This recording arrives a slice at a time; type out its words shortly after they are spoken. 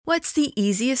What's the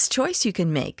easiest choice you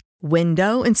can make?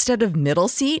 Window instead of middle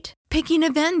seat? Picking a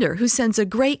vendor who sends a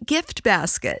great gift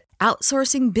basket?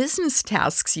 Outsourcing business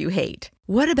tasks you hate?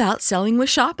 What about selling with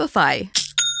Shopify?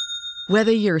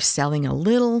 Whether you're selling a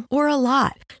little or a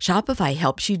lot, Shopify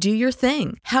helps you do your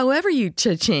thing, however you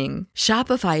cha-ching.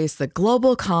 Shopify is the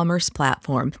global commerce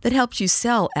platform that helps you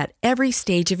sell at every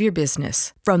stage of your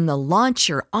business. From the launch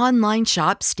your online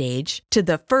shop stage to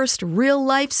the first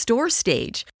real-life store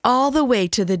stage, all the way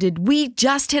to the did we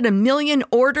just hit a million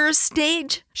orders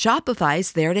stage.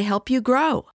 Shopify's there to help you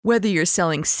grow. Whether you're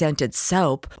selling scented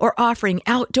soap or offering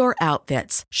outdoor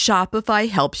outfits, Shopify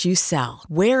helps you sell.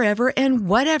 Wherever and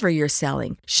whatever you're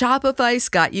selling, Shopify's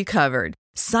got you covered.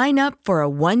 Sign up for a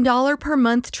 $1 per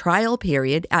month trial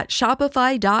period at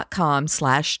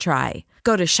shopify.com/try.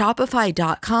 Go to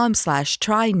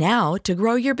shopify.com/try now to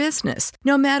grow your business,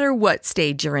 no matter what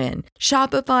stage you're in.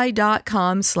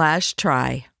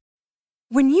 Shopify.com/try.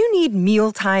 When you need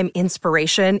mealtime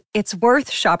inspiration, it's worth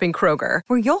shopping Kroger,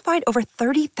 where you'll find over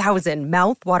 30,000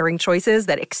 mouth-watering choices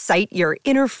that excite your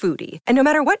inner foodie. And no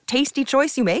matter what tasty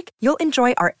choice you make, you'll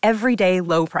enjoy our everyday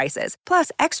low prices,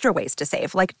 plus extra ways to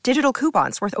save, like digital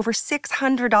coupons worth over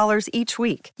 $600 each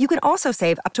week. You can also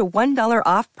save up to $1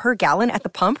 off per gallon at the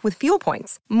pump with fuel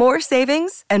points. More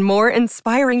savings and more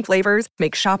inspiring flavors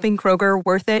make shopping Kroger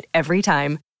worth it every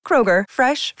time. Kroger,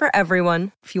 fresh for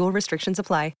everyone. Fuel restrictions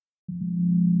apply.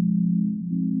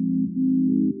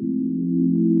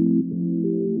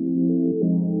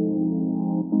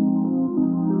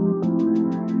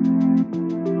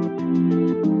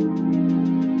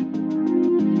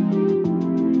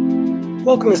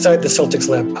 Welcome inside the Celtics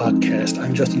Lab podcast.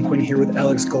 I'm Justin Quinn here with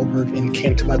Alex Goldberg and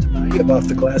Cam Tabatabai of Off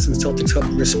the Glass and Celtics Hub,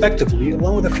 respectively,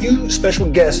 along with a few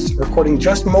special guests recording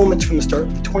just moments from the start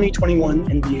of the 2021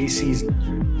 NBA season.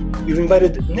 We've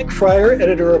invited Nick Fryer,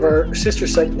 editor of our sister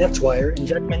site NetsWire, and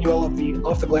Jack Manuel of the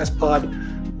Off the Glass pod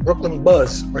Brooklyn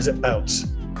Buzz, or is it Bounce?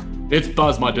 It's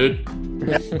Buzz, my dude.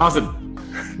 Buzzing.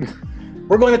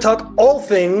 We're going to talk all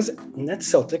things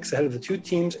Nets Celtics ahead of the two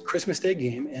teams' Christmas Day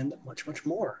game and much, much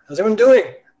more. How's everyone doing?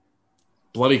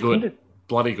 Bloody good.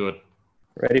 Bloody good.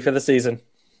 Ready for the season.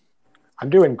 I'm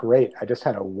doing great. I just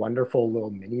had a wonderful little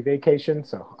mini vacation,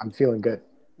 so I'm feeling good.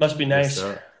 Must be nice.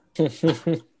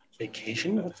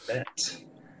 Vacation? What's that?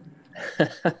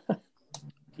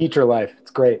 Teacher life.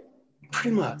 It's great.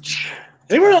 Pretty much.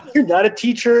 Is anyone else here not a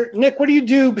teacher? Nick, what do you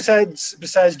do besides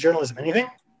journalism? Anything?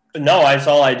 No, that's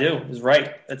all I do is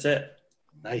write. That's it.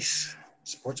 Nice.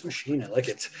 Sports machine. I like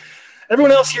it.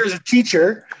 Everyone else here is a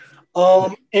teacher.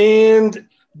 And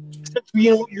since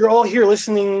you're all here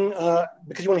listening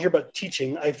because you want to hear about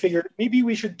teaching, I figured maybe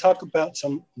we should talk about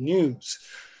some news.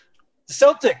 The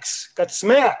Celtics got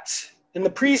smacked in the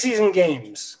preseason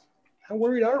games. How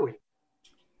worried are we?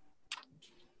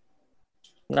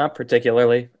 Not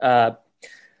particularly.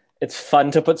 It's fun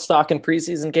to put stock in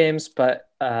preseason games, but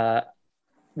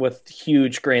with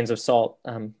huge grains of salt,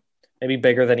 maybe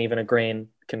bigger than even a grain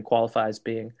can qualify as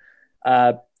being.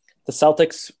 The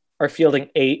Celtics are fielding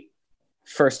 8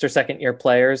 first or second year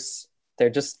players. They're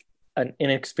just an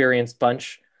inexperienced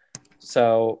bunch.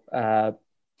 So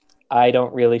I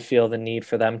don't really feel the need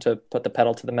for them to put the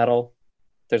pedal to the metal.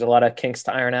 There's a lot of kinks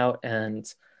to iron out,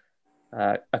 and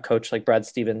a coach like Brad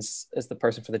Stevens is the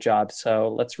person for the job. So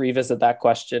let's revisit that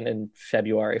question in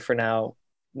February. For now,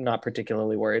 not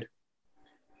particularly worried.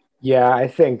 Yeah, I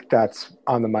think that's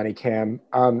on the money, Cam.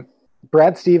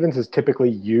 Brad Stevens has typically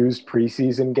used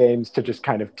preseason games to just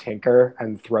kind of tinker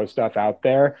and throw stuff out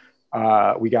there.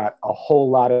 We got a whole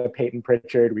lot of Peyton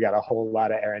Pritchard. We got a whole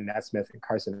lot of Aaron Nesmith and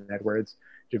Carson Edwards.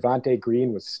 Javonte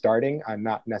Green was starting. I'm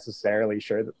not necessarily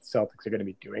sure that the Celtics are going to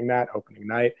be doing that opening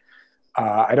night.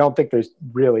 I don't think there's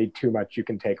really too much you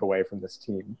can take away from this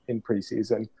team in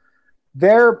preseason.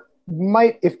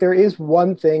 If there is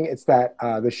one thing, it's that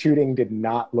the shooting did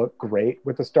not look great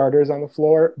with the starters on the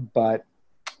floor, but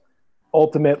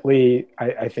ultimately,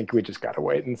 I think we just got to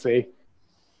wait and see.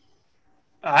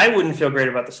 I wouldn't feel great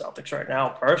about the Celtics right now,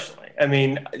 personally. I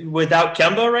mean, without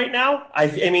Kemba right now,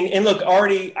 and look,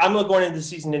 already I'm going into the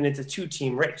season and it's a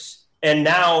 2-team race. And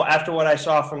now, after what I've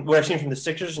seen from the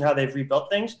Sixers and how they've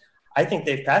rebuilt things, I think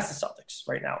they've passed the Celtics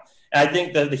right now. And I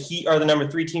think the Heat are the number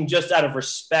 3 team just out of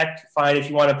respect. Fine if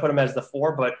you want to put them as the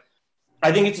 4, but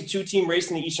I think it's a 2-team race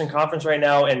in the Eastern Conference right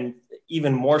now, and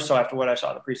even more so after what I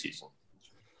saw in the preseason.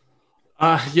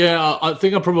 Yeah, I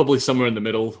think I'm probably somewhere in the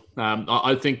middle.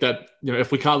 I think that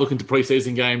if we can't look into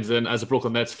preseason games, then as a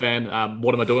Brooklyn Nets fan,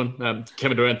 what am I doing?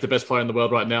 Kevin Durant, the best player in the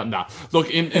world right now. Nah. Look,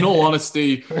 in all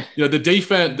honesty, the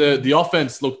defense, the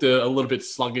offense looked a little bit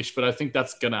sluggish, but I think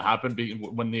that's going to happen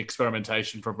when the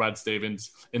experimentation for Brad Stevens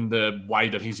in the way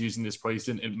that he's using this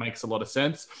preseason, it makes a lot of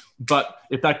sense. But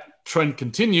if that trend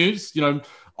continues,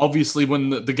 obviously, when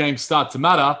the games start to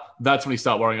matter, that's when you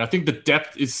start worrying. I think the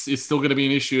depth is still going to be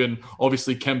an issue, and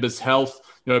obviously Kemba's health.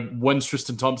 When's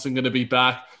Tristan Thompson going to be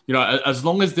back? As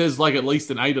long as there's like at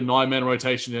least an 8 or 9 man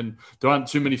rotation, and there aren't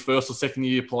too many first or second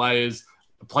year players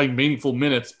playing meaningful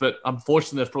minutes. But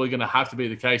unfortunately, that's probably going to have to be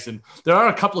the case. And there are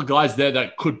a couple of guys there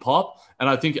that could pop. And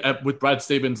I think with Brad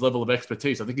Stevens' level of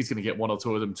expertise, I think he's going to get 1 or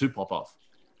 2 of them to pop off.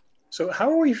 So, how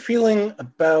are we feeling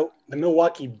about the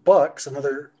Milwaukee Bucks,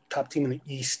 another top team in the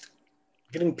East,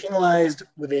 getting penalized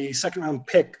with a second-round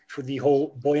pick for the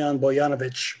whole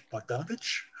Bogdanovic,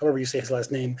 however you say his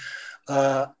last name,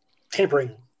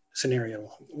 tampering scenario?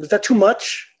 Was that too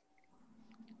much?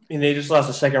 I mean, they just lost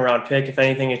a second-round pick. If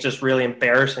anything, it's just really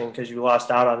embarrassing because you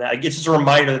lost out on that. It's just a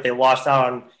reminder that they lost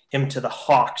out on him to the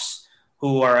Hawks,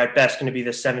 who are at best going to be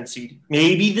the 7th seed,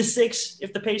 maybe the 6th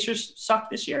if the Pacers suck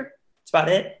this year. That's about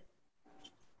it.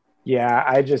 Yeah,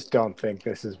 I just don't think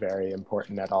this is very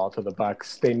important at all to the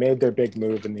Bucks. They made their big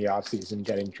move in the offseason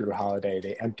getting Drew Holiday.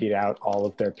 They emptied out all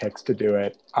of their picks to do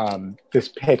it. This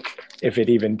pick, if it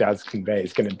even does convey,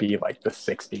 is going to be like the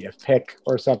 60th pick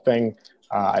or something.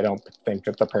 I don't think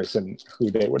that the person who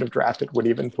they would have drafted would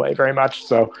even play very much.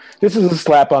 So this is a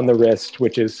slap on the wrist,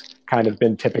 which has kind of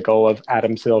been typical of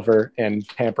Adam Silver and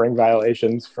tampering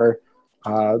violations for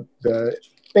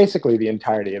basically the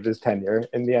entirety of his tenure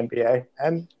in the NBA.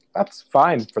 And that's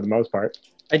fine for the most part.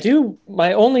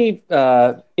 My only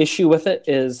issue with it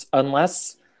is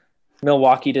unless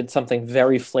Milwaukee did something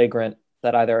very flagrant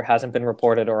that either hasn't been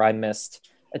reported or I missed,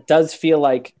 it does feel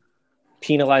like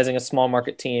penalizing a small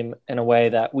market team in a way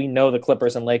that we know the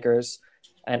Clippers and Lakers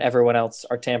and everyone else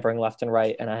are tampering left and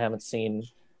right. And I haven't seen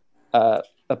a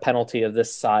penalty of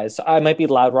this size. So I might be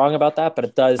loud wrong about that, but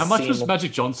it does. How much was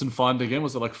Magic Johnson fined again?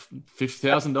 Was it like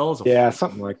 $50,000? Yeah,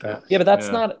 something like that. Yeah,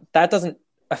 but that doesn't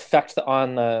affect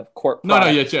on the court. No, I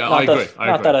agree.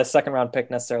 Not that a second round pick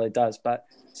necessarily does, but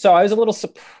so I was a little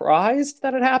surprised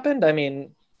that it happened. I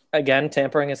mean, again,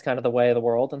 tampering is kind of the way of the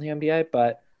world in the NBA,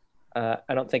 but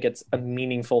I don't think it's a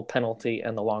meaningful penalty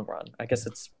in the long run. I guess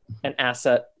it's an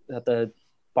asset that the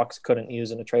Bucks couldn't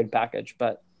use in a trade package,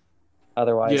 but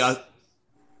otherwise.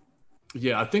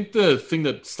 Yeah, I think the thing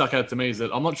that stuck out to me is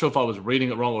that I'm not sure if I was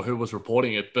reading it wrong or who was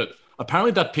reporting it, but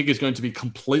apparently that pick is going to be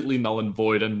completely null and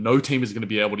void and no team is going to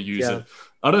be able to use it.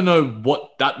 I don't know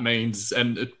what that means.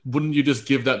 And wouldn't you just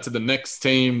give that to the next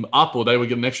team up, or they would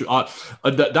get an extra?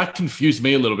 That confused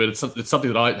me a little bit. It's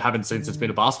something that I haven't seen since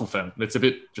being a basketball fan. It's a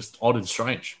bit just odd and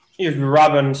strange. If you're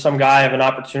robbing some guy of an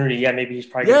opportunity, maybe he's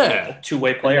probably a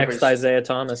two-way player. Next Isaiah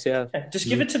Thomas, just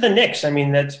give it to the Knicks. I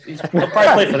mean, he'll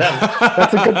probably play for them.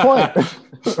 That's a good point.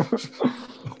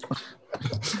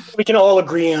 We can all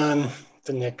agree on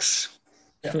the Knicks.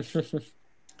 Yeah.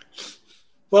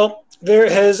 Well, there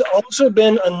has also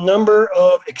been a number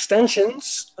of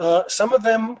extensions. Some of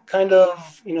them kind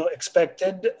of,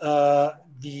 expected.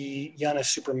 The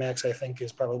Giannis Supermax, I think,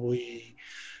 is probably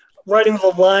riding the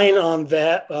line on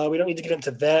that. We don't need to get into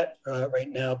that right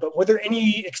now. But were there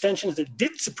any extensions that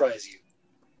did surprise you?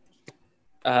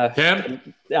 Cam?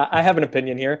 I have an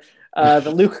opinion here. The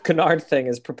Luke Kennard thing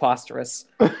is preposterous.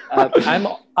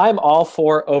 I'm all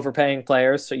for overpaying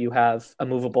players so you have a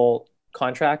movable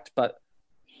contract, but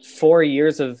 4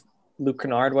 years of Luke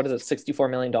Kennard, what is it,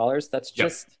 $64 million? That's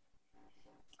just... Yep.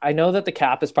 I know that the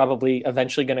cap is probably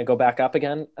eventually going to go back up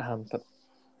again, but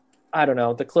I don't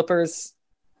know. The Clippers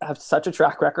have such a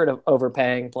track record of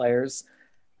overpaying players,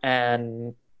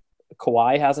 and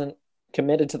Kawhi hasn't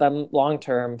committed to them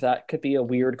long-term. That could be a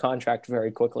weird contract very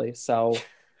quickly, so...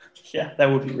 Yeah, that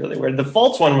would be really weird. The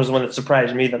Fultz one was the one that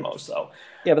surprised me the most, though.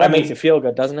 Yeah, but that makes you feel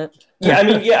good, doesn't it? Yeah,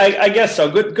 I guess so.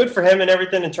 Good for him and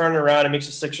everything, and turning around. It makes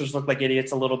the Sixers look like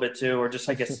idiots a little bit too, or just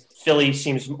I guess Philly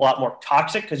seems a lot more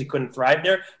toxic because he couldn't thrive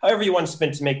there. However you want to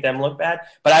spin to make them look bad,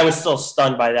 but I was still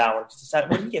stunned by that one. What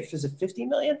did he get? Is it $50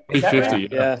 million? Is that 50,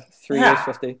 right? Yeah, 3 years,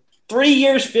 50. 3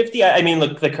 years, 50. I mean,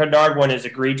 look, the Kennard one is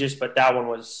egregious, but that one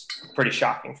was pretty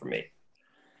shocking for me.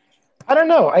 I don't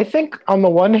know. I think on the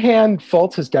one hand,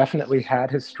 Fultz has definitely had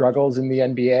his struggles in the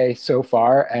NBA so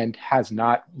far and has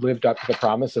not lived up to the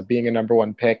promise of being a number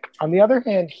one pick. On the other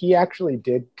hand, he actually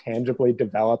did tangibly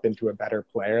develop into a better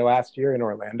player last year in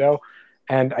Orlando.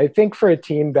 And I think for a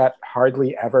team that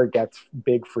hardly ever gets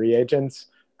big free agents,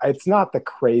 it's not the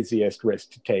craziest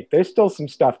risk to take. There's still some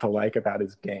stuff to like about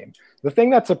his game. The thing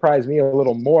that surprised me a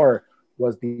little more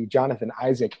was the Jonathan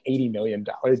Isaac $80 million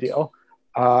deal.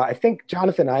 I think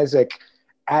Jonathan Isaac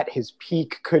at his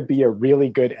peak could be a really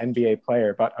good NBA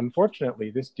player, but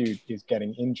unfortunately this dude is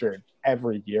getting injured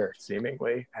every year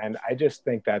seemingly. And I just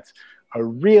think that's a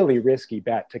really risky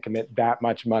bet to commit that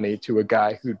much money to a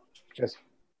guy who just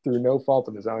through no fault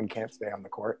of his own can't stay on the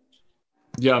court.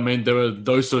 Yeah, I mean, there were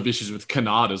those sort of issues with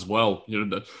Kennard as well. You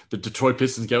know, the Detroit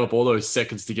Pistons gave up all those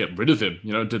seconds to get rid of him.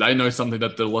 You know, do they know something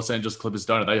that the Los Angeles Clippers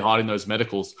don't? Are they hiding those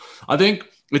medicals? I think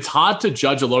it's hard to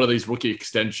judge a lot of these rookie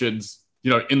extensions, you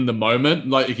know, in the moment.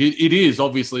 Like it is,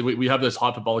 obviously, we have those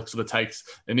hyperbolic sort of takes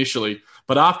initially.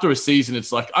 But after a season,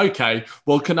 it's like, okay,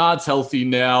 well, Kennard's healthy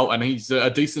now and he's a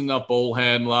decent enough ball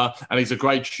handler and he's a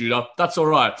great shooter. That's all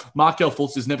right. Markelle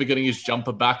Fultz is never getting his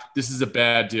jumper back. This is a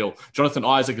bad deal. Jonathan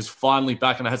Isaac is finally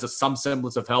back and has some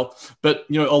semblance of health. But,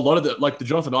 you know, a lot of the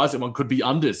Jonathan Isaac one could be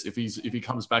unders if he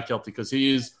comes back healthy, because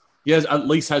he at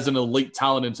least has an elite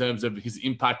talent in terms of his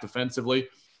impact defensively.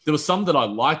 There was some that I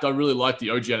liked. I really liked the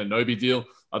OG Anunoby deal.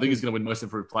 I think he's going to win Most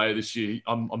Improved Player this year.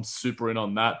 I'm super in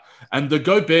on that. And the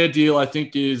Gobert deal, I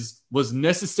think, was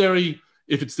necessary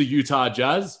if it's the Utah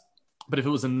Jazz. But if it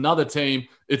was another team,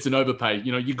 it's an overpay.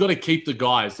 You know, you've got to keep the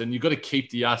guys and you've got to keep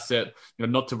the asset, you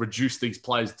know, not to reduce these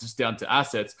players just down to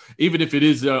assets, even if it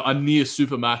is a near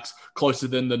super max closer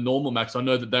than the normal max. I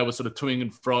know that they were sort of toing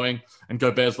and froing, and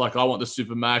Gobert's like, I want the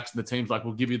super max. And the team's like,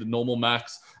 we'll give you the normal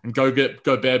max. And Gobert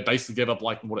basically gave up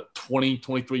like,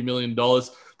 $23 million.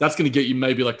 That's going to get you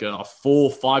maybe like a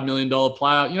 $4-5 million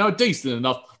player, you know, a decent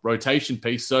enough rotation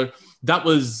piece. So that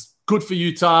was good for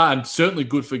Utah and certainly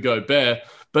good for Gobert.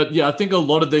 But yeah, I think a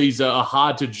lot of these are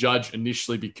hard to judge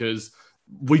initially because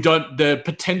they're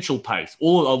potential pays.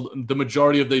 The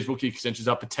majority of these rookie extensions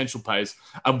are potential pays.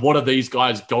 And what are these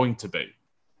guys going to be?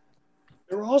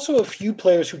 There were also a few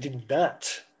players who did not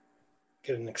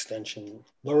get an extension.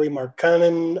 Lauri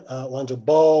Markkanen, Lonzo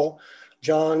Ball,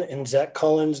 John and Zach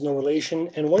Collins, no relation.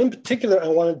 And one in particular I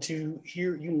wanted to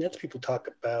hear you Nets people talk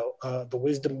about, the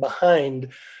wisdom behind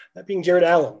that being Jared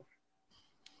Allen.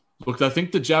 Look, I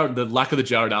think the lack of the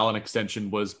Jared Allen extension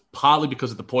was partly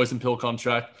because of the poison pill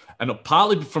contract, and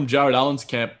partly from Jared Allen's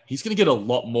camp. He's going to get a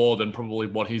lot more than probably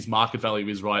what his market value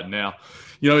is right now.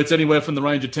 You know, it's anywhere from the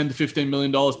range of $10 to $15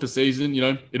 million per season. You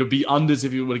know, it'll be unders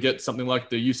if he were to get something like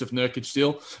the Yusuf Nurkic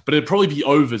deal, but it'd probably be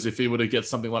overs if he were to get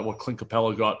something like what Clint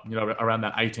Capella got, you know, around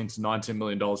that $18 to $19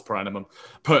 million per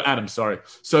annum.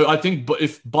 So I think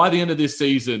if by the end of this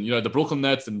season, you know, the Brooklyn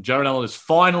Nets and Jared Allen is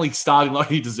finally starting like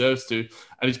he deserves to,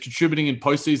 and he's contributing in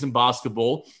postseason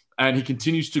basketball, and he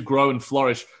continues to grow and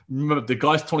flourish. Remember, the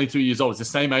guy's 22 years old. He's the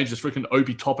same age as freaking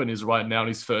Obi Toppin is right now in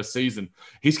his first season.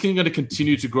 He's going to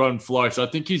continue to grow and flourish. I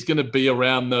think he's going to be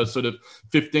around the sort of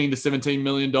 $15 to $17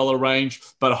 million range,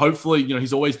 but hopefully, you know,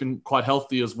 he's always been quite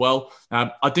healthy as well.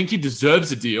 I think he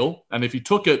deserves a deal, and if he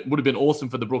took it, would have been awesome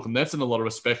for the Brooklyn Nets in a lot of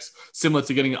respects, similar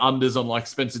to getting unders on like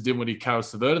Spencer Dinwiddie,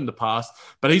 Karis LeVert in the past.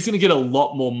 But he's going to get a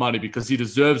lot more money because he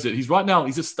deserves it. He's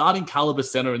a starting caliber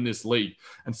center in this league,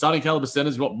 and starting caliber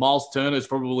centers, what Miles Turner is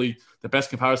probably the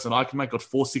best comparison I can make, got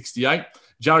 468.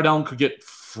 Jared Allen could get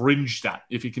fringed at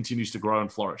if he continues to grow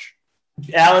and flourish.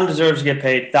 Allen deserves to get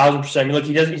paid 1,000%. I mean, look,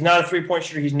 he's not a three-point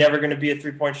shooter. He's never going to be a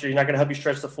three-point shooter. He's not going to help you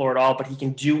stretch the floor at all, but he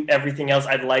can do everything else.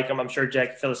 I'd like him. I'm sure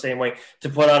Jack can feel the same way, to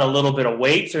put on a little bit of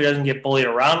weight so he doesn't get bullied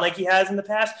around like he has in the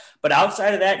past. But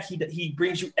outside of that, he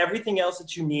brings you everything else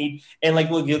that you need. And like,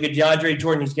 look, you look at DeAndre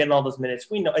Jordan, he's getting all those minutes.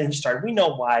 We know, and he started. We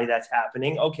know why that's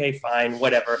happening. Okay, fine,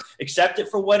 whatever. Accept it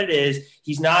for what it is.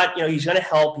 He's not, you know, he's going to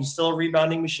help. He's still a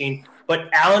rebounding machine. But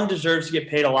Allen deserves to get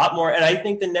paid a lot more, and I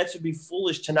think the Nets would be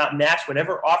foolish to not match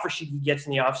whatever offer sheet he gets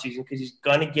in the offseason, because he's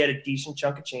going to get a decent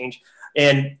chunk of change.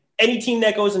 And any team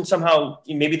that goes and somehow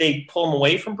maybe they pull him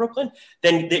away from Brooklyn,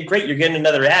 then great, you're getting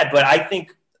another ad. But I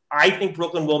think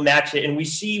Brooklyn will match it. And we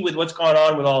see with what's gone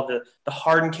on with all the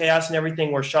Harden chaos and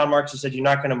everything, where Sean Marks has said you're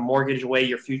not going to mortgage away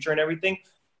your future and everything.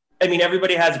 I mean,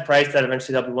 everybody has a price that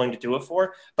eventually they'll be willing to do it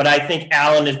for. But I think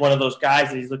Allen is one of those guys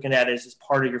that he's looking at as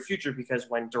part of your future, because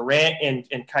when Durant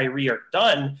and Kyrie are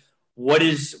done,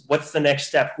 what's the next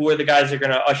step? Who are the guys that are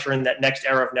going to usher in that next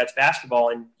era of Nets basketball?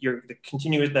 And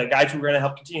the guys who are going to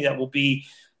help continue that will be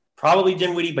probably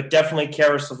Dinwiddie, but definitely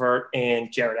Karis LeVert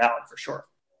and Jared Allen for sure.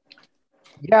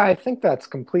 Yeah, I think that's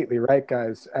completely right,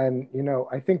 guys. And, you know,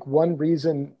 I think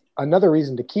another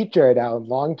reason to keep Jared Allen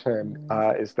long-term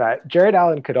is that Jared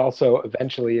Allen could also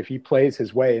eventually, if he plays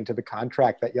his way into the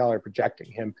contract that y'all are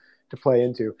projecting him to play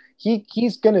into,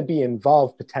 he's going to be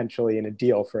involved potentially in a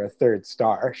deal for a third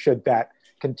star, should that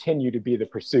continue to be the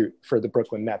pursuit for the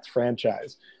Brooklyn Nets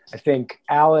franchise. I think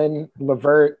Allen,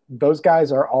 LeVert, those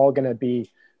guys are all going to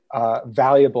be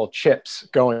valuable chips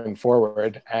going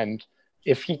forward. And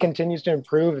if he continues to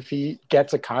improve, if he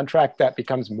gets a contract that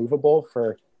becomes movable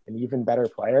for an even better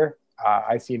player,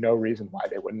 I see no reason why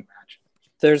they wouldn't match.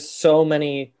 There's so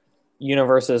many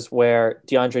universes where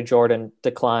DeAndre Jordan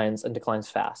declines and declines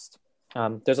fast.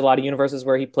 There's a lot of universes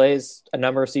where he plays a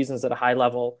number of seasons at a high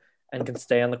level and can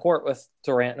stay on the court with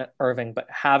Durant and Irving, but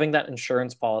having that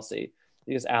insurance policy,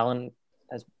 because Allen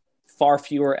has far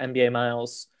fewer NBA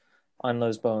miles on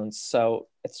those bones. So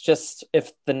it's just,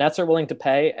 if the Nets are willing to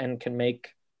pay and can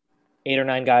make 8 or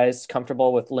 9 guys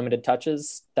comfortable with limited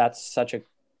touches, that's such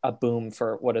a boom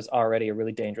for what is already a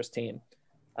really dangerous team.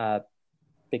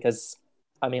 Because,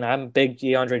 I mean, I'm a big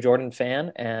DeAndre Jordan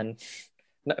fan, and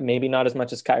maybe not as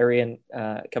much as Kyrie and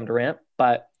Kevin Durant,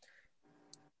 but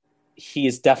he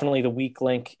is definitely the weak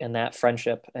link in that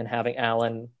friendship, and having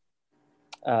Allen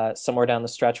somewhere down the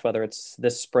stretch, whether it's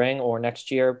this spring or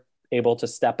next year, able to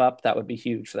step up, that would be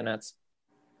huge for the Nets.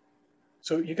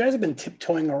 So you guys have been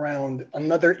tiptoeing around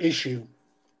another issue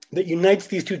that unites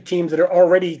these two teams that are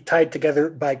already tied together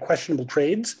by questionable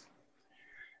trades.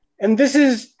 And this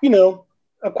is,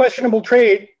 a questionable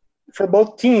trade for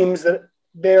both teams that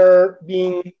they're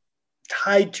being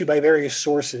tied to by various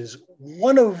sources,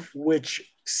 one of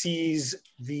which sees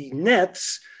the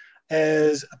Nets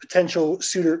as a potential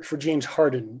suitor for James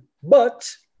Harden, but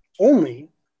only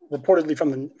reportedly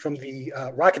from the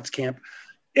Rockets camp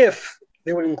if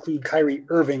they would include Kyrie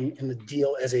Irving in the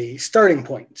deal as a starting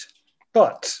point.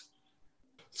 Thoughts?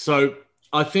 So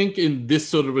I think in this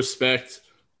sort of respect,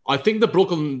 I think the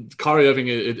Brooklyn Kyrie Irving,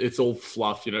 it's all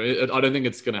fluff. I don't think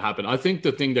it's going to happen. I think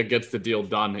the thing that gets the deal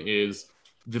done is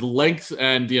the length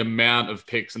and the amount of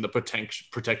picks and the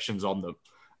protections on them.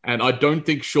 And I don't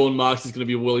think Sean Marks is going to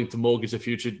be willing to mortgage the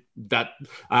future that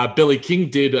Billy King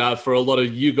did for a lot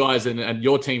of you guys and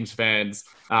your team's fans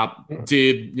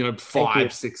did,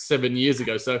 5, 6, 7 years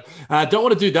ago. So don't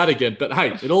want to do that again. But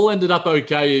hey, it all ended up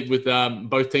okay with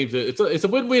both teams. It's a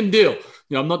win-win deal.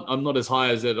 I'm not as high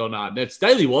as it on Nets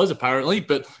Daily was apparently,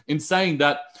 but in saying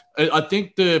that, I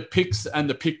think the picks and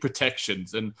the pick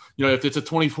protections, and if it's a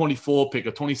 2024 pick,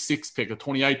 a 26 pick, a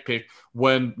 28 pick,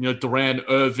 when Durant,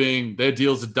 Irving, their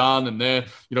deals are done and they're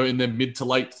in their mid to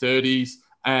late 30s,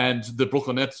 and the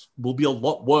Brooklyn Nets will be a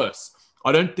lot worse.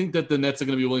 I don't think that the Nets are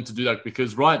going to be willing to do that,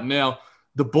 because right now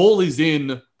the ball is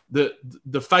in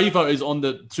the favor is on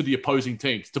to the opposing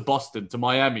teams, to Boston, to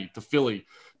Miami, to Philly,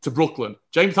 to Brooklyn.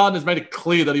 James Harden has made it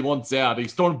clear that he wants out.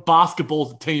 He's throwing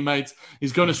basketballs to teammates.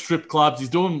 He's going to strip clubs. He's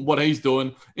doing what he's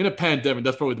doing in a pandemic.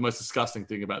 That's probably the most disgusting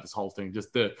thing about this whole thing,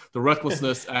 just the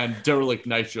recklessness and derelict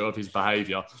nature of his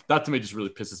behavior. That to me just really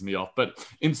pisses me off. But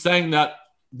in saying that,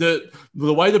 the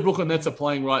way the Brooklyn Nets are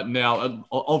playing right now, and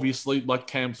obviously, like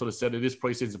Cam sort of said, it is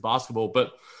preseason basketball,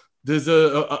 but there's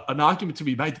an argument to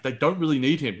be made that they don't really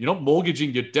need him. You're not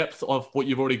mortgaging your depth of what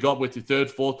you've already got with your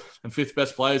 3rd, 4th, and 5th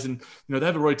best players. And, they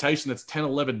have a rotation that's 10,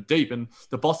 11 deep. And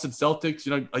the Boston Celtics,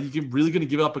 are you really going to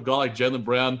give up a guy like Jaylen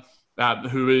Brown,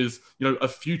 who is, a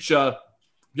future,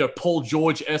 Paul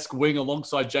George-esque wing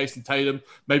alongside Jason Tatum,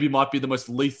 maybe might be the most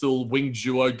lethal wing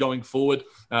duo going forward.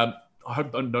 I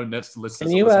hope no Nets to listen.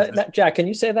 Can you, Jack, can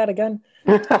you say that again?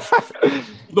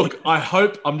 Look,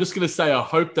 I'm just going to say, I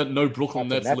hope that no Brooklyn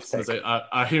Nets listeners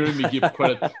are hearing me give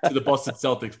credit to the Boston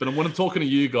Celtics. But when I'm talking to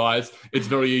you guys, it's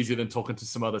very easy than talking to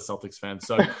some other Celtics fans.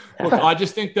 So, look, I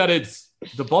just think that it's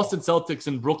the Boston Celtics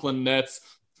and Brooklyn Nets,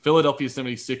 Philadelphia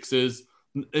 76ers.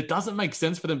 It doesn't make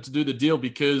sense for them to do the deal,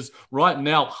 because right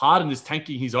now Harden is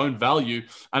tanking his own value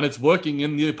and it's working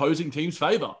in the opposing team's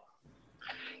favor.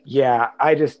 Yeah,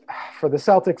 for the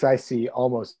Celtics, I see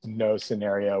almost no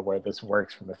scenario where this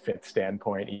works from a fit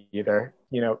standpoint either.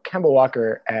 Kemba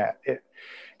Walker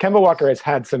has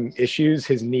had some issues.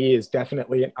 His knee is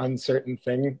definitely an uncertain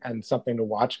thing and something to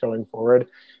watch going forward.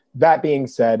 That being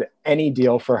said, any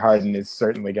deal for Harden is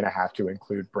certainly going to have to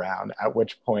include Brown, at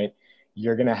which point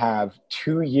you're going to have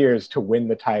 2 years to win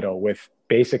the title with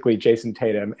basically Jason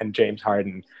Tatum and James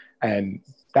Harden. And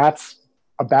that's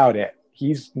about it.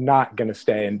 He's not going to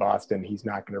stay in Boston. He's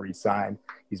not going to resign.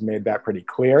 He's made that pretty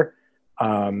clear.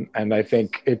 And I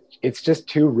think it's just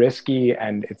too risky,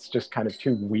 and it's just kind of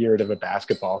too weird of a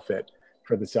basketball fit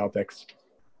for the Celtics.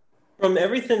 From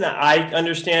everything that I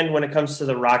understand when it comes to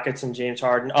the Rockets and James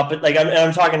Harden,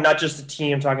 I'm talking not just the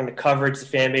team, I'm talking the coverage, the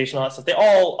fan base, and all that stuff. They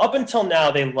all, up until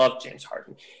now, they love James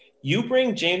Harden. You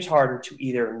bring James Harden to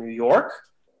either New York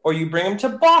or you bring him to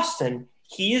Boston,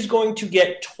 he is going to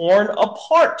get torn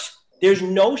apart. There's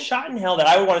no shot in hell that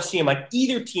I would want to see him on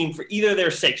either team for either of their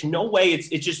sakes. No way. It's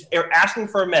just they're asking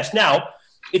for a mess. Now,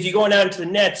 If you go down to the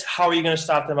Nets, how are you going to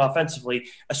stop them offensively,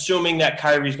 assuming that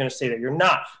Kyrie's going to stay there? You're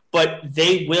not. But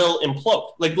they will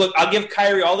implode. Like, look, I'll give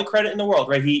Kyrie all the credit in the world,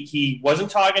 right? He wasn't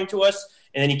talking to us,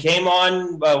 and then he came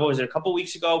on, a couple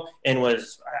weeks ago, and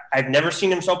I've never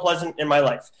seen him so pleasant in my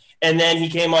life. And then he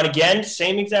came on again,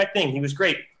 same exact thing. He was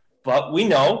great. But we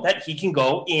know that he can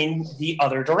go in the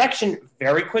other direction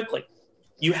very quickly.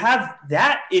 You have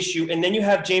that issue, and then you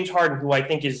have James Harden, who I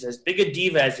think is as big a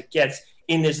diva as it gets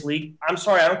in this league. I'm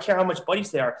sorry, I don't care how much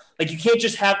buddies they are. Like, you can't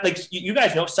just have, like, you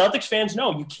guys know, Celtics fans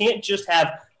know, you can't just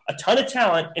have a ton of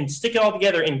talent and stick it all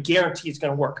together and guarantee it's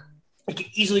going to work. It can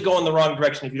easily go in the wrong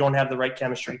direction if you don't have the right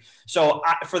chemistry. So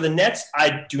for the Nets,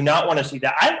 I do not want to see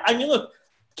that. I mean, look,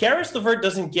 Karis LeVert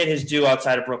doesn't get his due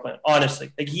outside of Brooklyn,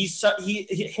 honestly. Like,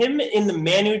 him in the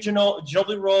Manu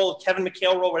Ginobili role, Kevin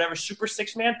McHale role, whatever, Super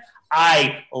Six Man,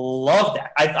 I love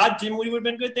that. I thought Dinwiddie would have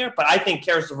been good there, but I think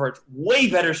Karis LeVert's way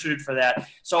better suited for that.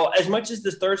 So as much as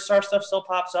this third star stuff still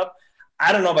pops up,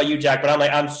 I don't know about you, Jack, but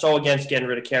I'm so against getting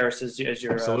rid of Karis as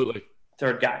your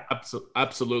third guy.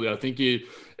 Absolutely. I think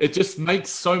it just makes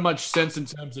so much sense in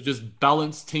terms of just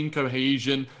balanced team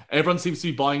cohesion. Everyone seems to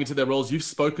be buying into their roles. You've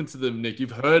spoken to them, Nick.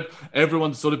 You've heard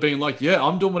everyone sort of being like, yeah,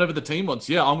 I'm doing whatever the team wants.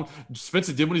 Yeah,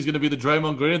 Spencer Dinwiddie's going to be the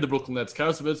Draymond Green of the Brooklyn Nets.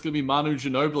 Karis LeVert's going to be Manu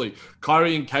Ginobili.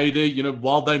 Kyrie and KD,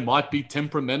 while they might be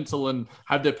temperamental and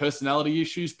have their personality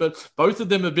issues, but both of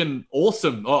them have been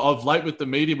awesome of late with the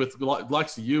media, with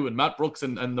likes of you and Matt Brooks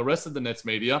and the rest of the Nets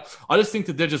media. I just think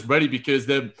that they're just ready because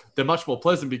they're much more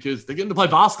pleasant because they're getting to play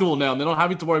basketball now and they're not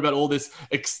having to worry about all this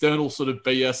external sort of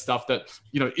BS stuff that,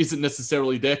 isn't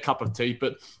necessarily their cup of tea.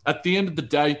 But at the end of the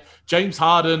day, James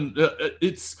Harden,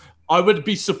 I would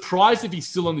be surprised if he's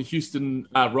still on the Houston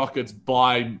Rockets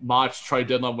by March trade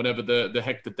deadline, whenever the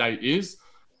heck the date is.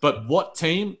 But what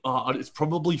team? It's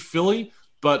probably Philly.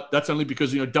 But that's only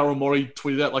because, Daryl Morey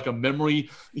tweeted out like a memory,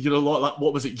 like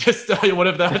what was it, yesterday or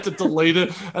whatever, they had to delete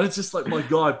it. And it's just like, my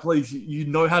God, please,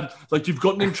 how to, like, you've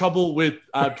gotten in trouble with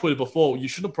Twitter before. You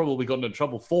should have probably gotten in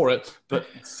trouble for it. But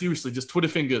seriously, just Twitter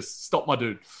fingers. Stop, my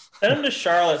dude. Send him to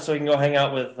Charlotte so he can go hang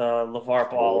out with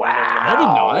LeVar Ball. Wow. That'd be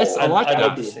nice. I like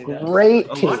that.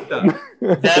 Great team. I like that.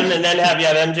 Them, and then have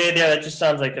MJ there. That just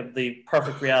sounds like the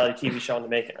perfect reality TV show in the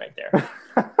making right there.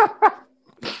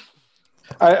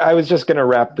 I was just going to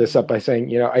wrap this up by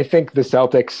saying, I think the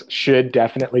Celtics should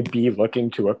definitely be looking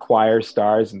to acquire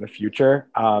stars in the future.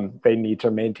 They need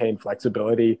to maintain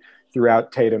flexibility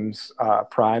throughout Tatum's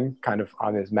prime, kind of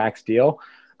on his max deal.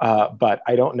 But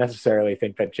I don't necessarily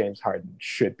think that James Harden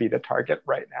should be the target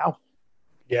right now.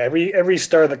 Yeah, every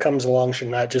star that comes along should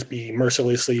not just be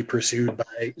mercilessly pursued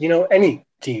by, any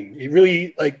team. It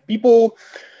really, like, people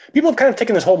have kind of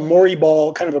taken this whole Morey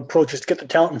ball kind of approach, just to get the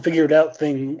talent and figure it out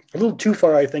thing a little too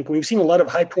far, I think. We've seen a lot of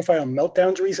high-profile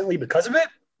meltdowns recently because of it.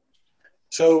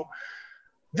 So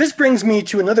this brings me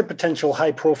to another potential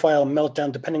high-profile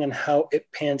meltdown, depending on how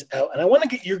it pans out. And I want to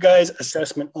get your guys'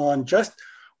 assessment on just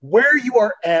where you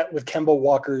are at with Kemba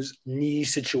Walker's knee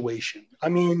situation. I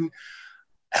mean,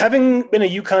 having been a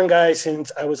UConn guy since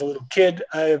I was a little kid,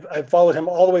 I've followed him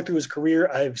all the way through his career.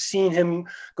 I've seen him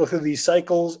go through these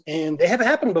cycles, and they have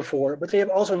happened before, but they have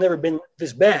also never been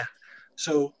this bad.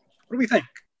 So what do we think?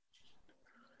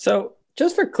 So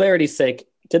just for clarity's sake,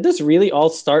 did this really all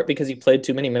start because you played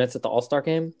too many minutes at the All-Star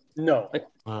game? No.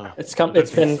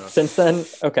 It's been since then?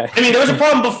 Okay. I mean, there was a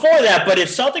problem before that, but if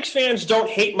Celtics fans don't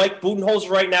hate Mike Budenholzer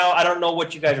right now, I don't know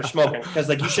what you guys are smoking, because,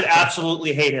 like, you should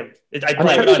absolutely hate him.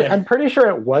 I'm pretty sure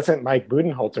it wasn't Mike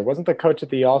Budenholzer. Wasn't the coach at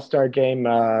the All-Star game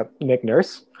Nick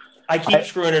Nurse? I keep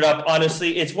screwing it up.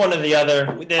 Honestly, it's one or the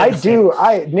other.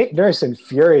 Nick Nurse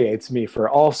infuriates me for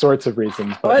all sorts of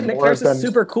reasons. But Nick Nurse is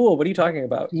super cool. What are you talking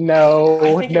about? No.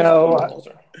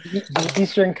 The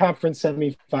Eastern Conference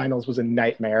semifinals was a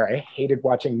nightmare. I hated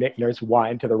watching Nick Nurse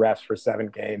whine to the refs for 7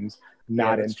 games.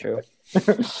 Not into it.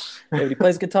 Yeah, he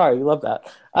plays guitar. You love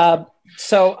that.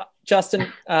 So,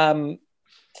 Justin,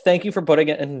 thank you for putting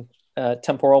it in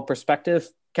temporal perspective.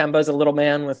 Kemba's a little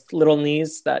man with little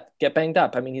knees that get banged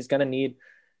up. I mean, he's going to need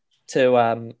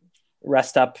to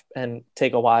rest up and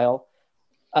take a while.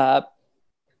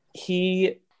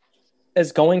 He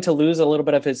is going to lose a little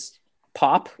bit of his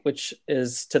pop, which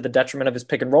is to the detriment of his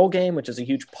pick and roll game, which is a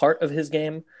huge part of his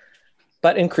game.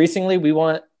 But increasingly, we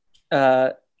want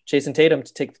Jason Tatum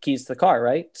to take the keys to the car,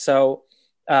 right? So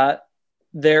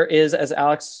there is, as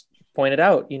Alex pointed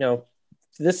out,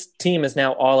 this team is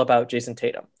now all about Jason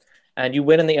Tatum. And you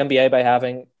win in the NBA by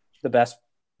having the best,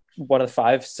 one of the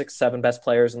 5, 6, 7 best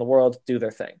players in the world do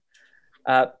their thing.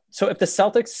 So if the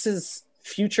Celtics'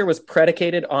 future was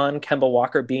predicated on Kemba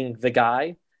Walker being the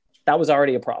guy, that was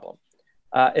already a problem.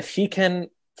 If he can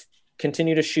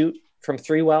continue to shoot from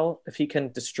three well, if he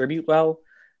can distribute well,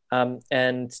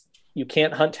 and you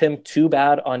can't hunt him too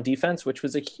bad on defense, which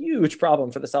was a huge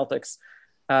problem for the Celtics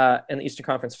in the Eastern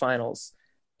Conference Finals,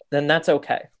 then that's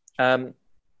okay. And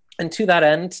to that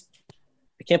end,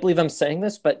 I can't believe I'm saying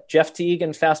this, but Jeff Teague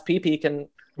and Fast PP can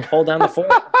hold down the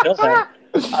fort.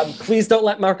 Please don't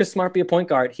let Marcus Smart be a point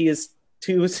guard. He is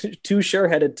too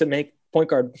sure-headed to make point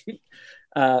guard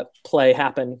play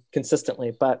happen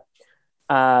consistently. But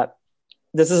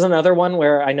this is another one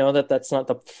where I know that that's not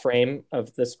the frame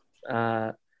of this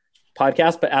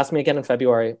podcast, but ask me again in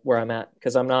February where I'm at,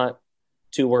 because I'm not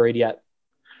too worried yet.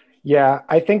 Yeah,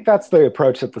 I think that's the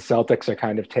approach that the Celtics are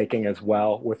kind of taking as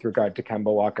well with regard to Kemba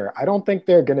Walker. I don't think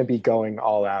they're going to be going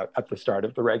all out at the start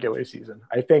of the regular season.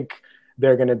 I think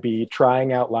they're going to be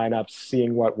trying out lineups,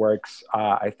 seeing what works.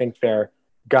 I think they're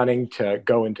gunning to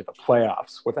go into the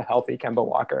playoffs with a healthy Kemba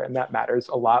Walker, and that matters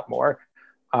a lot more.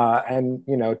 And,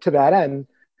 to that end,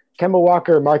 Kemba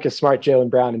Walker, Marcus Smart, Jaylen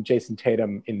Brown, and Jason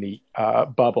Tatum in the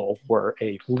bubble were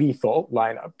a lethal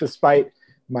lineup, despite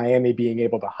Miami being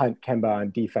able to hunt Kemba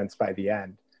on defense by the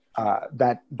end.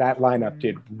 That lineup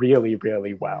did really,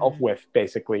 really well with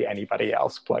basically anybody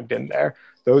else plugged in there.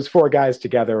 Those four guys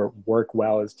together work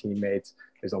well as teammates.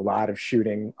 There's a lot of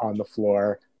shooting on the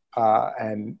floor.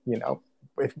 And,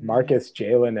 with Marcus,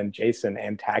 Jaylen, and Jason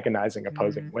antagonizing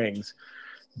opposing wings,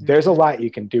 there's a lot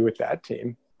you can do with that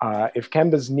team. If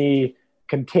Kemba's knee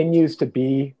continues to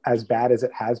be as bad as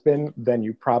it has been, then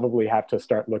you probably have to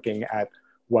start looking at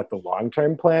what the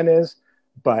long-term plan is.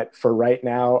 But for right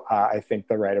now, I think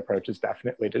the right approach is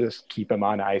definitely to just keep him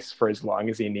on ice for as long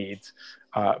as he needs.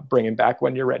 Bring him back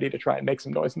when you're ready to try and make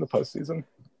some noise in the postseason.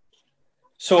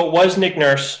 So it was Nick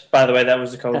Nurse, by the way, that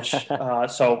was the coach.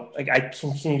 So I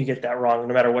continue to get that wrong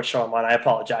no matter what show I'm on. I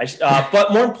apologize.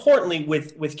 But more importantly,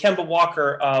 with Kemba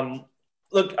Walker,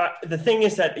 look, the thing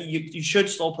is that you should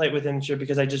slow play it with him this year,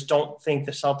 because I just don't think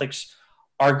the Celtics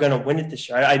are going to win it this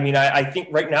year. I mean, I think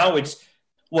right now it's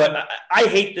what I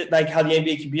hate that, like how the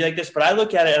NBA can be like this, but I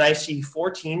look at it and I see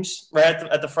four teams right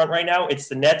at the front right now. It's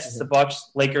the Nets, it's the Bucks,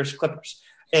 Lakers, Clippers.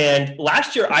 And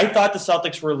last year, I thought the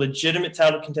Celtics were legitimate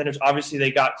title contenders. Obviously,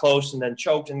 they got close and then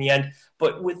choked in the end.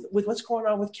 But with what's going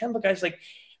on with Kemba, guys, like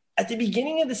at the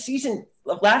beginning of the season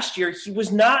of last year,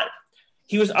 he's not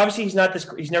he's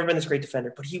never been this great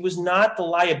defender, but he was not the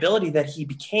liability that he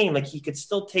became. Like, he could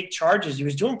still take charges. He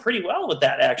was doing pretty well with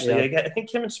that, actually. Yeah. Like, I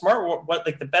think him and Smart were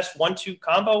the best 1-2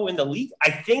 combo in the league.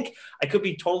 I think I could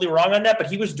be totally wrong on that, but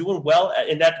he was doing well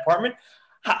in that department.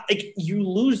 You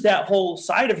lose that whole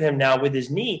side of him now with his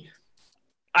knee.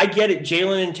 I get it.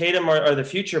 Jaylen and Tatum are the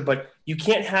future, but you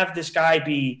can't have this guy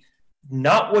be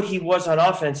not what he was on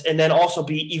offense and then also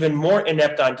be even more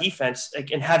inept on defense,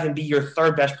 and have him be your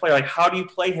third best player. Like, how do you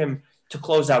play him to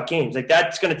close out games? Like,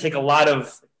 that's going to take a lot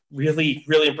of really,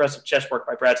 really impressive chess work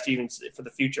by Brad Stevens for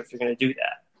the future if you're going to do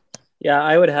that. Yeah,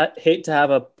 I would hate to have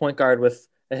a point guard with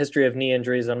a history of knee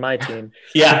injuries on my team.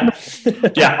 Yeah,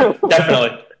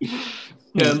 definitely.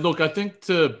 Yeah, look, I think,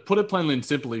 to put it plainly and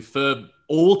simply, for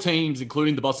all teams,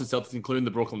 including the Boston Celtics, including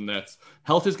the Brooklyn Nets,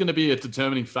 health is going to be a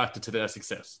determining factor to their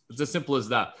success. It's as simple as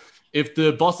that. If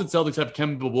the Boston Celtics have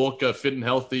Kemba Walker fit and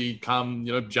healthy come,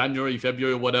 January,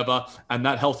 February, whatever, and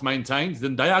that health maintains,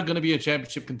 then they are going to be a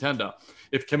championship contender.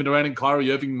 If Kevin Durant and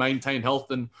Kyrie Irving maintain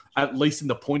health, and at least in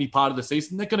the pointy part of the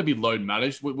season, they're going to be load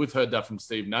managed. We've heard that from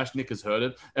Steve Nash. Nick has heard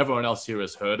it. Everyone else here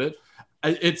has heard it.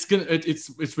 It's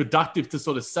reductive to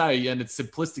sort of say, and it's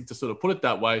simplistic to sort of put it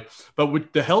that way. But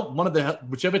with the help,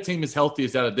 whichever team is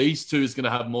healthiest out of these two is going to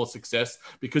have more success,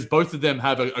 because both of them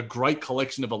have a great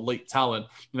collection of elite talent.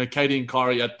 KD and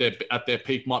Kyrie at their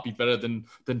peak might be better than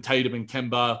Tatum and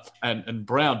Kemba and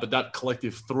Brown, but that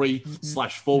collective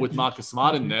 3/4 with Marcus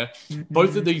Smart in there,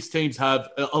 both of these teams have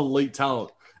elite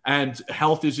talent, and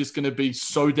health is just going to be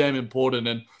so damn important.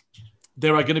 And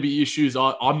there are going to be issues.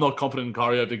 I'm not confident in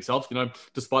Kyrie Irving's health,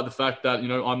 despite the fact that,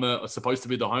 I'm supposed to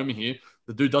be the homer here.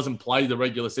 The dude doesn't play the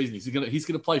regular season. He's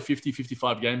going to play 50,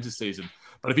 55 games this season.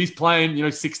 But if he's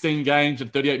playing, 16 games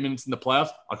and 38 minutes in the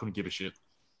playoffs, I couldn't give a shit.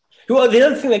 Well, the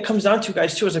other thing that comes down to,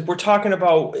 guys, too, is like we're talking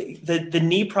about the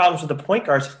knee problems with the point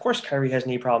guards. Of course, Kyrie has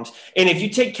knee problems. And if you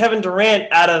take Kevin Durant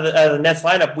out of the Nets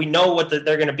lineup, we know what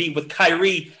they're going to be with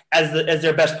Kyrie as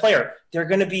their best player. They're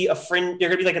going to be a fringe. They're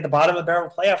going to be like at the bottom of the barrel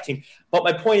playoff team. But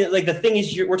my point is, like, the thing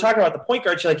is, we're talking about the point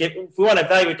guards. Like, if we want to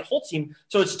evaluate the whole team,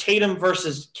 so it's Tatum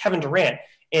versus Kevin Durant,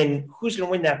 and who's going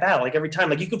to win that battle? Like, every time,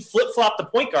 like, you could flip flop the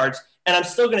point guards, and I'm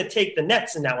still going to take the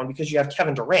Nets in that one because you have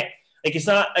Kevin Durant. Like, it's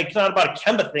not about a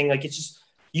Kemba thing. Like, it's just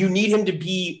you need him to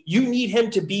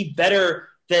be better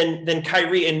than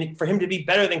Kyrie, and for him to be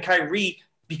better than Kyrie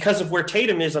because of where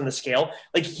Tatum is on the scale,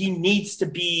 like, he needs to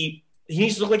be he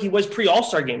needs to look like he was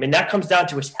pre-All-Star game, and that comes down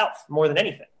to his health more than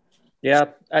anything. Yeah,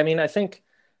 I mean, I think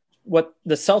what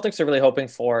the Celtics are really hoping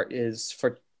for is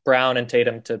for Brown and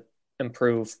Tatum to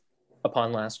improve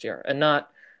upon last year and not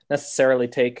necessarily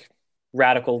take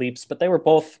radical leaps, but they were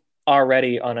both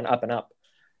already on an up and up.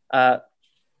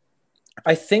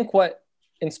 I think what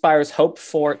inspires hope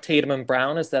for Tatum and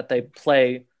Brown is that they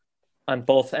play on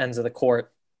both ends of the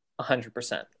court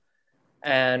 100%.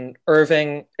 And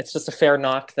Irving, it's just a fair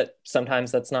knock that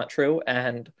sometimes that's not true.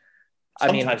 And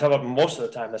Sometimes, how about most of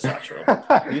the time that's not true?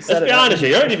 You said Let's be honest here.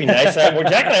 You don't need to be nice. Jack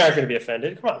and I aren't going to be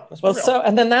offended. Come on. Well,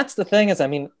 and then that's the thing is, I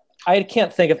mean, I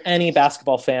can't think of any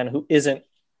basketball fan who isn't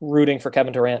rooting for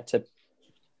Kevin Durant to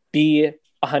be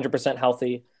 100%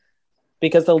 healthy,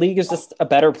 because the league is just a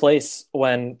better place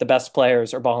when the best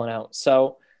players are balling out.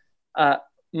 So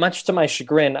much to my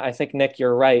chagrin, I think, Nick,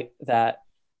 you're right that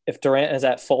if Durant is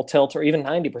at full tilt or even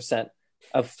 90%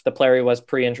 of the player he was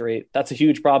pre-injury, that's a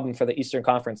huge problem for the Eastern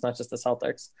Conference, not just the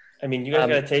Celtics. I mean, you guys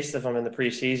got a taste of him in the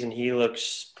preseason. He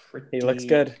looks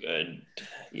good.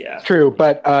 Yeah. True,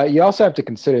 but you also have to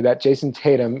consider that Jason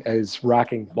Tatum is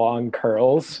rocking long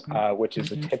curls, which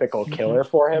is a typical killer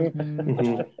for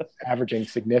him, averaging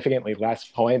significantly less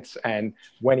points. And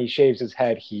when he shaves his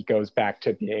head, he goes back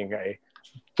to being a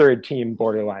third team,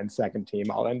 borderline second team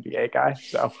All NBA guy.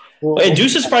 So, and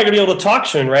Deuce is probably going to be able to talk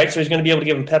soon, right? So he's going to be able to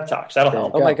give him pep talks. That'll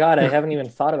help. Oh my God, I haven't even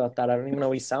thought about that. I don't even know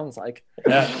what he sounds like.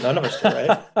 Yeah, none of us do,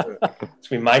 right? It's going to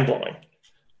be mind blowing.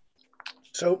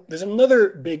 So there's another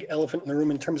big elephant in the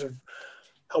room in terms of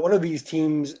how one of these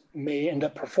teams may end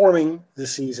up performing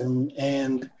this season,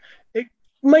 and it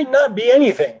might not be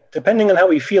anything, depending on how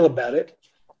we feel about it.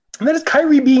 And that is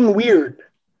Kyrie being weird.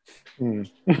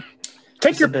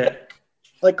 Take your pick.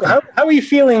 Like, how are you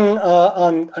feeling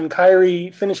on Kyrie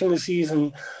finishing the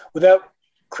season without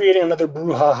creating another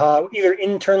brouhaha, either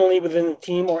internally within the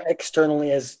team or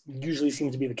externally, as usually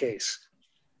seems to be the case?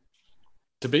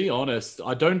 To be honest,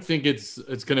 I don't think it's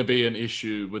going to be an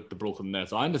issue with the Brooklyn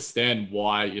Nets. I understand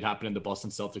why it happened in the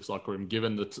Boston Celtics locker room,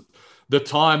 given the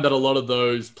time that a lot of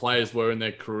those players were in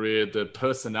their career, the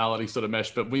personality sort of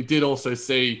mesh. But we did also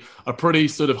see a pretty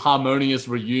sort of harmonious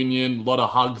reunion, a lot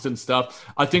of hugs and stuff.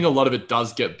 I think a lot of it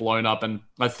does get blown up. And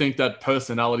I think that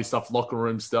personality stuff, locker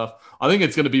room stuff, I think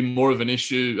it's going to be more of an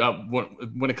issue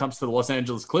when it comes to the Los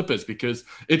Angeles Clippers, because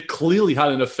it clearly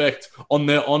had an effect on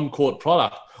their on-court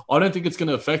product. I don't think it's going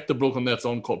to affect the Brooklyn Nets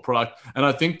on-court product. And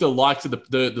I think the likes of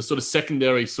the sort of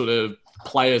secondary sort of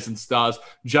players and stars,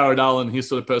 Jared Allen, his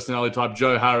sort of personality type,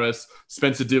 Joe Harris,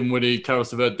 Spencer Dinwiddie,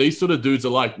 Karis LeVert, these sort of dudes are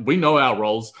like, we know our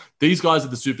roles. These guys are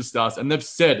the superstars. And they've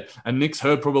said, and Nick's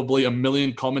heard probably a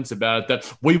million comments about it,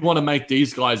 that we want to make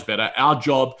these guys better. Our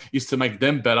job is to make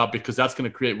them better, because that's going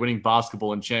to create winning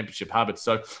basketball and championship habits.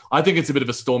 So I think it's a bit of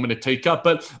a storm in a teacup.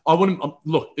 But I wouldn't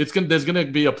look. There's going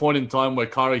to be a point in time where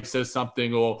Kyrie says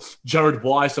something, or Jared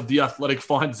Weiss of The Athletic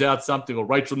finds out something, or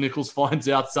Rachel Nichols finds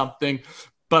out something.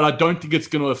 But I don't think it's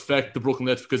going to affect the Brooklyn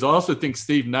Nets, because I also think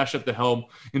Steve Nash at the helm,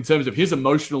 in terms of his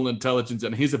emotional intelligence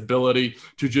and his ability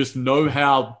to just know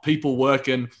how people work.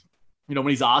 And, you know,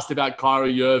 when he's asked about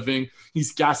Kyrie Irving,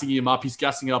 he's gassing him up. He's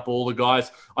gassing up all the guys.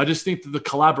 I just think that the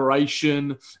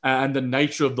collaboration and the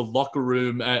nature of the locker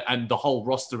room and the whole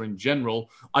roster in general,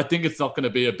 I think it's not going to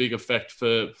be a big effect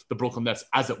for the Brooklyn Nets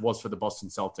as it was for the Boston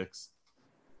Celtics.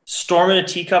 Storm in a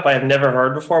teacup, I have never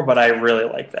heard before, but I really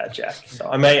like that, Jack. So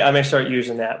I may start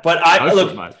using that. But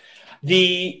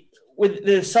with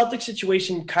the Celtics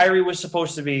situation, Kyrie was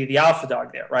supposed to be the alpha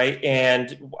dog there, right?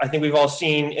 And I think we've all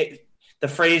seen it, the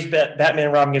phrase Batman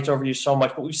and Robin gets overused so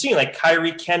much, but we've seen like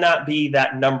Kyrie cannot be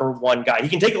that number one guy. He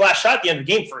can take the last shot at the end of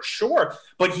the game for sure,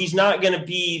 but he's not going to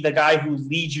be the guy who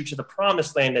leads you to the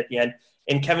promised land at the end.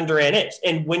 And Kevin Durant is.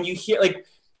 And when you hear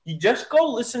you just go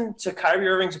listen to Kyrie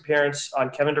Irving's appearance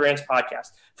on Kevin Durant's podcast.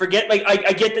 Forget,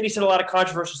 I get that he said a lot of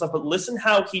controversial stuff, but listen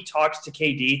how he talks to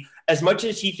KD. As much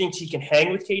as he thinks he can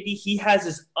hang with KD, he has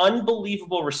this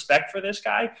unbelievable respect for this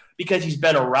guy because he's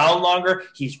been around longer.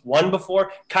 He's won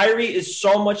before. Kyrie is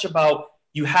so much about,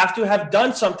 you have to have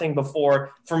done something before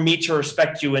for me to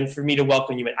respect you and for me to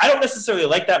welcome you in. I don't necessarily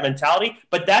like that mentality,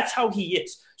 but that's how he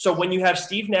is. So when you have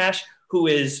Steve Nash, who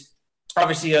is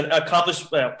obviously an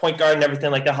accomplished point guard and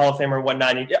everything like the Hall of Famer and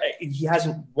whatnot. He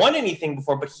hasn't won anything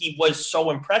before, but he was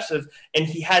so impressive, and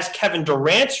he has Kevin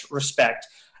Durant's respect.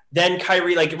 Then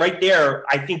Kyrie, right there,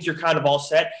 I think you're kind of all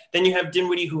set. Then you have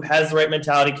Dinwiddie, who has the right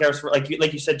mentality, cares for, like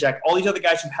you said, Jack, all these other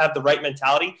guys who have the right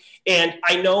mentality. And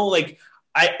I know,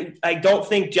 I don't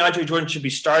think DeAndre Jordan should be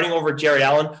starting over Jared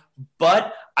Allen,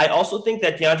 but I also think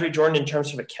that DeAndre Jordan, in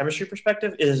terms of a chemistry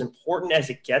perspective, is as important as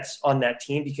it gets on that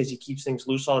team because he keeps things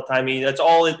loose all the time. That's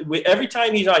all. Every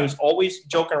time he's on, he's always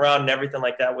joking around and everything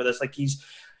like that with us. I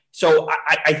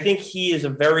think he is a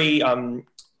very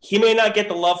he may not get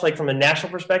the love like from a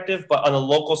national perspective, but on the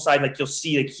local side, like you'll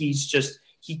see like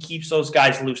he keeps those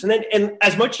guys loose. And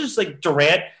as much as like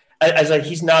Durant,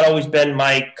 he's not always been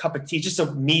my cup of tea, just a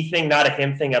me thing, not a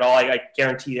him thing at all. I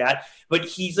guarantee that. But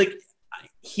he's like,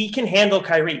 he can handle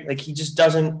Kyrie. Like he just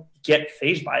doesn't get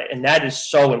fazed by it. And that is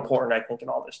so important, I think, in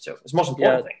all this too. It's the most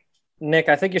important thing. Nick,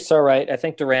 I think you're so right. I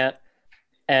think Durant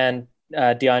and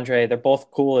DeAndre, they're both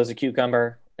cool as a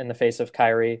cucumber in the face of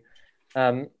Kyrie.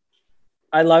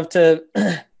 I love to,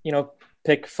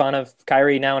 pick fun of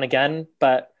Kyrie now and again,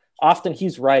 but often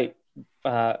he's right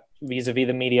vis-a-vis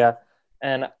the media.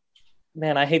 And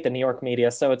man, I hate the New York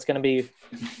media. So it's going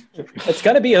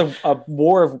to be a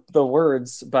war of the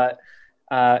words, but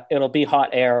it'll be hot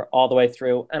air all the way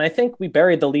through. And I think we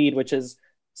buried the lead, which is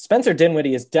Spencer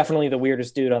Dinwiddie is definitely the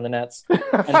weirdest dude on the Nets.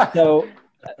 And so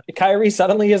Kyrie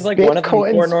suddenly is like one of the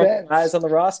more normal guys on the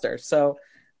roster. So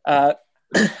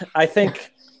I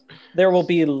think there will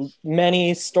be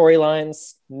many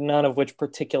storylines, none of which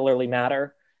particularly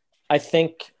matter. I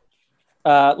think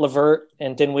LeVert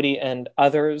and Dinwiddie and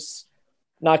others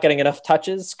not getting enough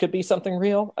touches could be something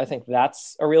real. I think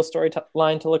that's a real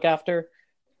storyline to look after.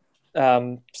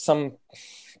 Some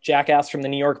jackass from the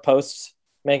New York Post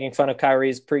making fun of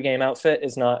Kyrie's pregame outfit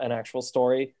is not an actual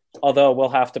story, although we'll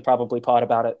have to probably pod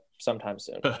about it sometime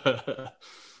soon. I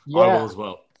will as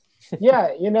well. Yeah,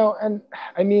 and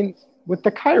I mean, with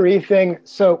the Kyrie thing,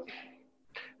 so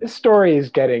this story is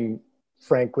getting,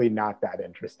 frankly, not that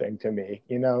interesting to me.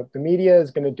 The media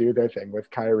is going to do their thing with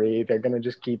Kyrie. They're going to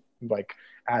just keep like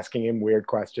asking him weird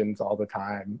questions all the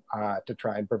time to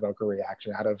try and provoke a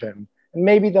reaction out of him. And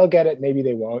maybe they'll get it, maybe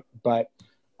they won't. But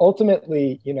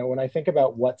ultimately, when I think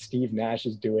about what Steve Nash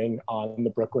is doing on the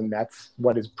Brooklyn Nets,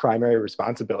 what his primary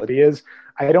responsibility is,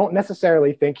 I don't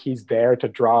necessarily think he's there to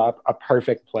draw up a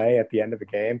perfect play at the end of a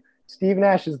game. Steve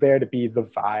Nash is there to be the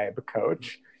vibe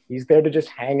coach. He's there to just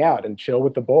hang out and chill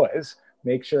with the boys,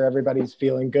 make sure everybody's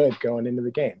feeling good going into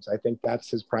the games. I think that's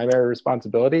his primary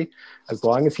responsibility. As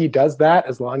long as he does that,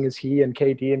 as long as he and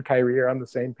KD and Kyrie are on the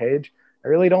same page, I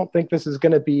really don't think this is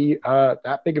going to be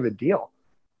that big of a deal.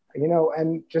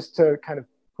 And just to kind of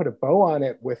put a bow on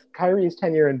it, with Kyrie's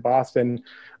tenure in Boston,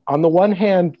 on the one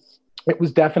hand, it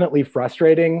was definitely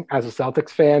frustrating as a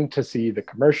Celtics fan to see the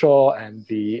commercial and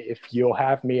the "if you'll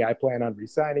have me, I plan on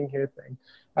resigning here" thing.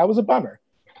 That was a bummer.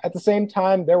 At the same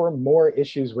time, there were more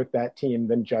issues with that team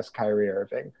than just Kyrie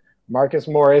Irving. Marcus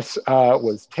Morris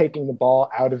was taking the ball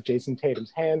out of Jason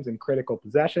Tatum's hands in critical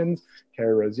possessions.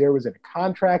 Terry Rozier was in a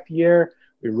contract year.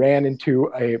 We ran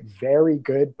into a very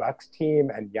good Bucks team,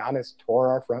 and Giannis tore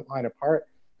our front line apart.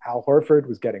 Al Horford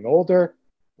was getting older.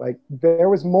 Like, there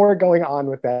was more going on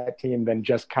with that team than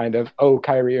just kind of,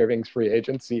 Kyrie Irving's free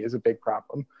agency is a big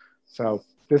problem. So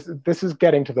this is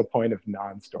getting to the point of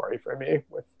non-story for me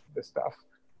with this stuff.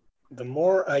 The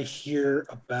more I hear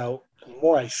about, the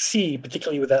more I see,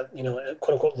 particularly with that,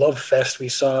 quote unquote love fest we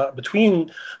saw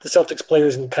between the Celtics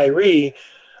players and Kyrie,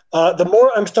 the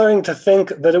more I'm starting to think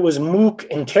that it was Mook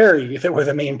and Terry that were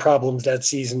the main problems that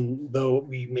season, though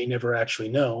we may never actually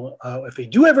know. If they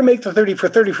do ever make the 30 for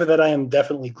 30 for that, I am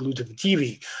definitely glued to the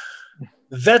TV.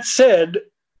 That said,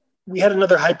 we had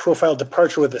another high-profile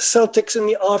departure with the Celtics in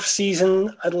the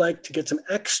offseason. I'd like to get some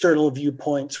external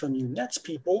viewpoints from you Nets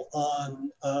people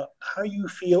on how you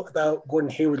feel about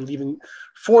Gordon Hayward leaving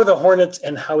for the Hornets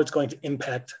and how it's going to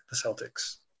impact the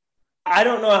Celtics. I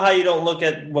don't know how you don't look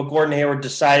at what Gordon Hayward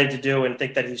decided to do and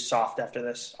think that he's soft after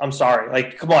this. I'm sorry.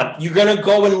 Like, come on. You're going to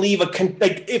go and leave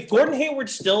if Gordon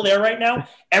Hayward's still there right now,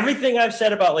 everything I've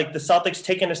said about, like, the Celtics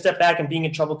taking a step back and being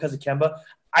in trouble because of Kemba,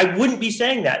 I wouldn't be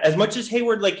saying that. As much as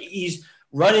Hayward, like, he's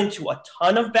run into a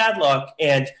ton of bad luck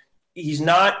and he's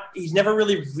never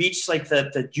really reached like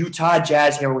the Utah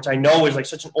Jazz Hayward, which I know is like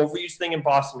such an overused thing in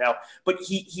Boston now, but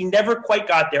he never quite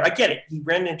got there. I get it. He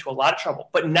ran into a lot of trouble,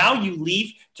 but now you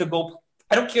leave to go.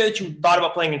 I don't care that you thought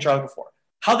about playing in Charlotte before.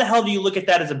 How the hell do you look at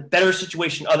that as a better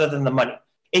situation other than the money?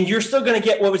 And you're still going to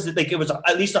get, what was it? Like, it was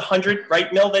at least 100,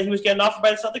 right, mil that he was getting offered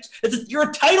by the Celtics. You're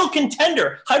a title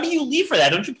contender. How do you leave for that?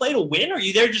 Don't you play to win? Or are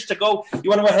you there just to go, you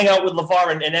want to go hang out with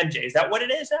LeVar and MJ? Is that what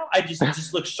it is now? It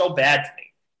just looks so bad to me.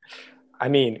 I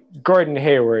mean, Gordon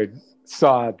Hayward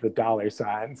saw the dollar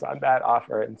signs on that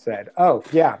offer and said, "Oh,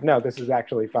 yeah, no, this is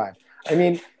actually fine." I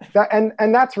mean,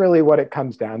 and that's really what it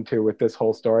comes down to with this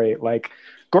whole story. Like,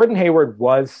 Gordon Hayward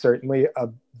was certainly a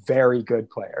very good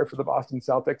player for the Boston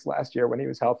Celtics last year when he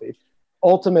was healthy.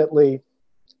 Ultimately,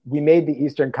 we made the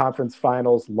Eastern Conference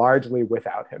Finals largely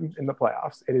without him in the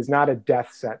playoffs. It is not a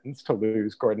death sentence to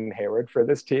lose Gordon Hayward for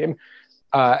this team.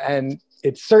 And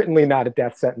it's certainly not a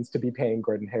death sentence to be paying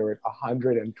Gordon Hayward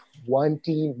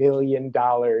 $120 million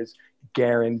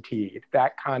guaranteed.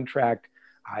 That contract,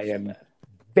 I am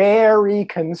very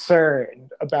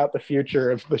concerned about the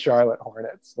future of the Charlotte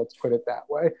Hornets. Let's put it that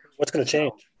way. What's going to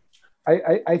change?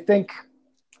 I think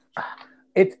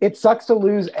it sucks to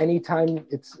lose anytime.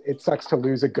 It sucks to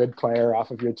lose a good player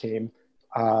off of your team.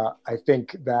 I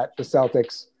think that the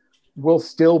Celtics will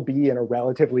still be in a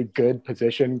relatively good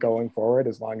position going forward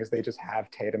as long as they just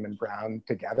have Tatum and Brown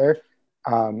together.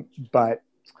 But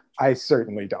I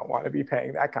certainly don't want to be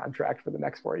paying that contract for the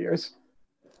next 4 years.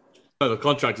 No, the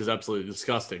contract is absolutely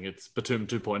disgusting. It's Batum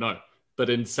 2.0. But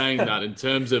in saying that, in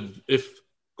terms of if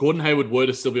Gordon Hayward were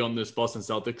to still be on this Boston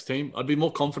Celtics team, I'd be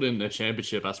more confident in their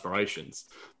championship aspirations.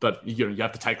 But you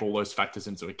have to take all those factors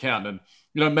into account. And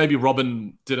maybe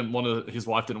Robin his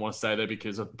wife didn't want to stay there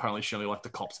because apparently she only liked the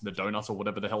cops and the donuts or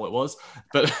whatever the hell it was.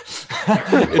 But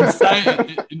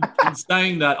in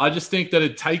saying that, I just think that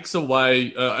it takes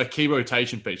away a key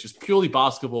rotation piece, just purely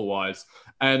basketball wise.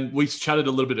 And we chatted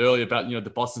a little bit earlier about the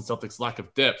Boston Celtics' lack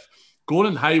of depth.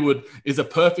 Gordon Hayward is a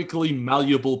perfectly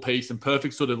malleable piece and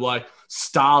perfect sort of like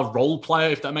star role player,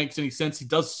 if that makes any sense. He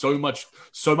does so much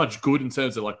good in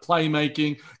terms of like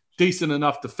playmaking, decent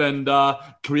enough defender,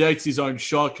 creates his own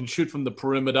shot, can shoot from the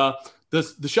perimeter.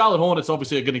 The Charlotte Hornets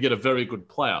obviously are going to get a very good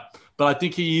player, but I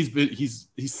think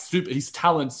his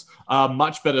talents are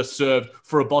much better served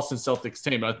for a Boston Celtics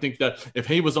team. I think that if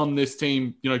he was on this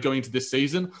team, going into this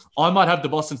season, I might have the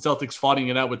Boston Celtics fighting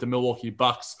it out with the Milwaukee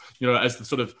Bucks, as the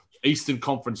sort of Eastern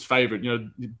Conference favorite,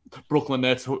 Brooklyn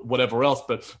Nets, whatever else,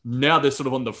 but now they're sort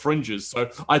of on the fringes.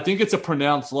 So I think it's a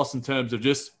pronounced loss in terms of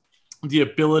just the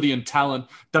ability and talent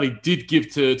that he did give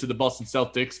to the Boston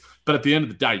Celtics. But at the end of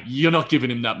the day, you're not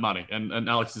giving him that money. And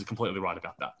Alex is completely right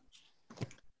about that.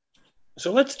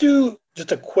 So let's do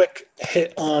just a quick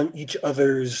hit on each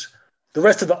other's, the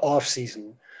rest of the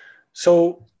offseason.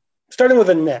 So starting with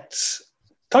the Nets,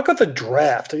 talk about the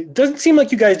draft. It doesn't seem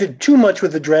like you guys did too much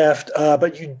with the draft,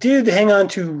 but you did hang on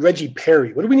to Reggie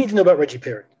Perry. What do we need to know about Reggie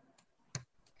Perry?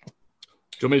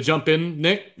 Do you want me to jump in,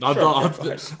 Nick? Sure,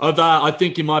 I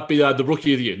think he might be the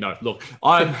rookie of the year. No, look,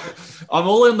 I'm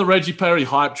all in the Reggie Perry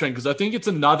hype train because I think it's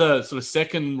another sort of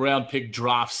second round pick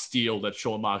draft steal that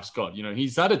Sean Marks got.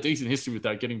 He's had a decent history with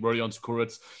that, getting Rodion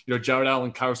Kurucs. Jared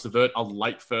Allen, Karis LeVert are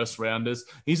late first rounders.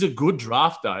 He's a good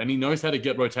drafter and he knows how to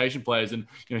get rotation players. And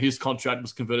his contract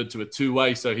was converted to a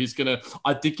two-way, so I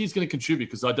think he's gonna contribute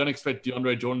because I don't expect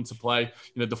DeAndre Jordan to play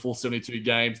the full 72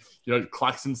 games.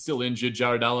 Claxton's still injured.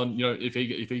 Jared Allen, if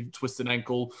he twists an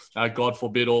ankle, God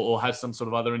forbid, or has some sort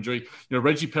of other injury.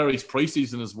 Reggie Perry's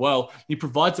preseason as well, he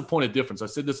provides a point of difference. I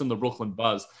said this on the Brooklyn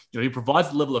Buzz. He provides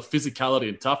a level of physicality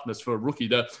and toughness for a rookie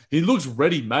that he looks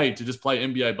ready-made to just play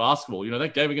NBA basketball.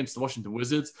 That game against the Washington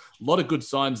Wizards, a lot of good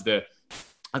signs there.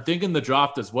 I think in the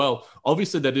draft as well,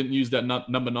 obviously they didn't use that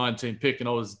number 19 pick, and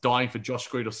I was dying for Josh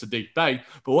Green or Sadiq Bey.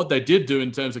 But what they did do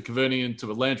in terms of converting into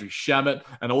a Landry Shamet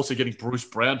and also getting Bruce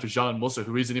Brown for Jean Musa,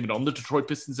 who isn't even on the Detroit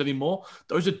Pistons anymore,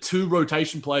 those are two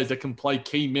rotation players that can play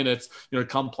key minutes,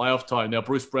 come playoff time. Now,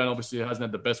 Bruce Brown obviously hasn't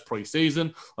had the best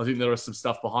preseason. I think there is some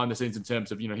stuff behind the scenes in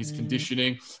terms of, his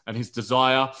conditioning and his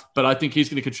desire. But I think he's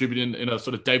going to contribute in a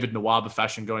sort of David Nwaba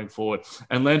fashion going forward.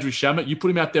 And Landry Shamet, you put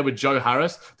him out there with Joe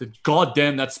Harris, the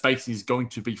goddamn that space is going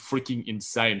to be freaking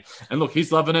insane. And look,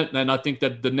 he's loving it. And I think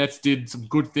that the Nets did some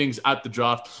good things at the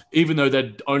draft, even though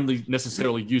they'd only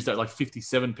necessarily used that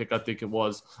 57 pick, I think it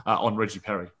was, on Reggie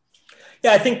Perry.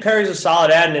 Yeah, I think Perry's a solid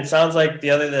add, and it sounds like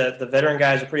the veteran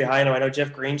guys are pretty high now. I know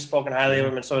Jeff Green's spoken highly of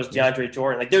him, and so is DeAndre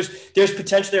Jordan. There's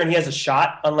potential there, and he has a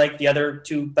shot, unlike the other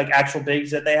two actual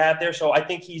bigs that they have there. So I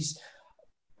think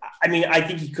I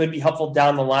think he could be helpful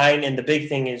down the line. And the big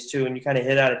thing is too, and you kind of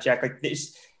hit on it, Jack,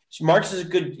 Marks is a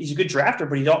good drafter,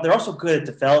 but they're also good at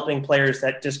developing players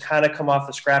that just kind of come off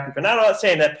the scrap heap. And I'm not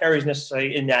saying that Perry's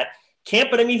necessarily in that camp,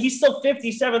 but he's still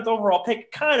 57th overall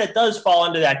pick. Kind of does fall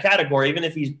into that category, even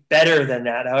if he's better than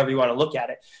that, however you want to look at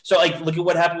it. So look at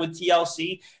what happened with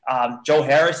TLC. Joe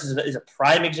Harris is a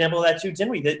prime example of that too,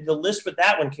 didn't we? The list with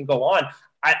that one can go on.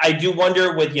 I do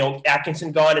wonder with,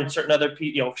 Atkinson gone and certain other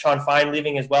people, Sean Fine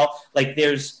leaving as well.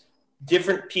 There's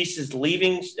different pieces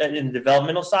leaving in the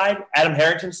developmental side. Adam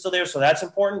Harrington's still there, so that's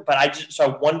important. But I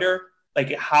wonder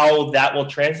how that will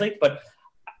translate. But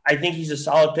I think he's a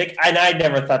solid pick. And I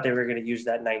never thought they were going to use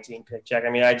that 19 pick, Jack.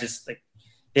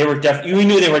 They were definitely. We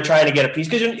knew they were trying to get a piece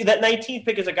because that 19th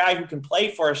pick is a guy who can play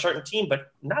for a certain team,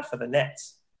 but not for the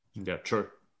Nets. Yeah, true.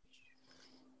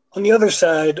 On the other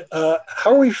side,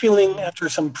 how are we feeling after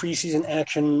some preseason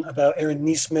action about Aaron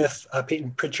Nesmith,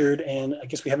 Peyton Pritchard, and I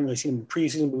guess we haven't really seen him in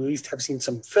preseason, but we at least have seen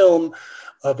some film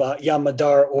of Yam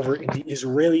Madar over in the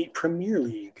Israeli Premier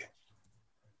League?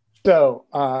 So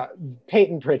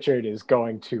Peyton Pritchard is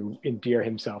going to endear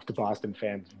himself to Boston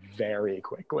fans very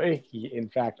quickly. He, in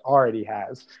fact, already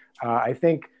has. I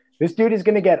think this dude is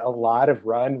going to get a lot of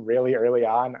run really early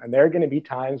on, and there are going to be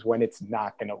times when it's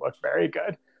not going to look very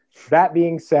good. That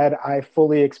being said, I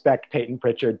fully expect Peyton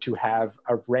Pritchard to have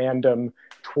a random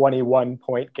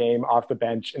 21-point game off the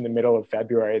bench in the middle of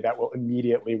February that will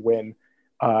immediately win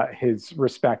his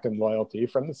respect and loyalty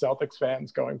from the Celtics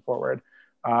fans going forward.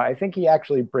 I think he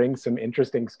actually brings some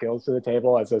interesting skills to the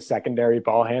table as a secondary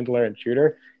ball handler and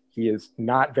shooter. He is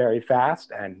not very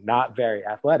fast and not very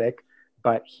athletic,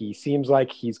 but he seems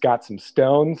like he's got some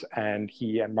stones, and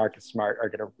he and Marcus Smart are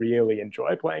going to really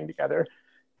enjoy playing together.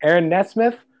 Aaron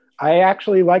Nesmith, I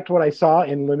actually liked what I saw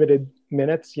in limited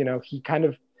minutes. You know,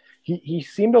 he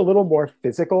seemed a little more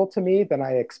physical to me than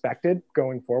I expected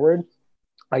going forward.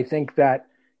 I think that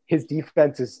his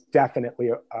defense is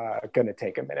definitely going to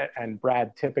take a minute, and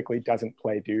Brad typically doesn't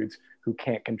play dudes who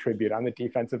can't contribute on the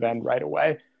defensive end right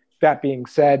away. That being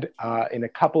said, in a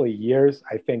couple of years,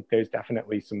 I think there's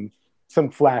definitely some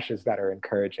flashes that are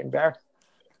encouraging there.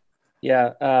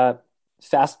 Yeah,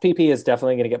 Fast PP is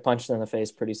definitely going to get punched in the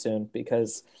face pretty soon,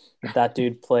 because that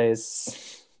dude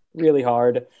plays really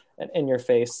hard and in your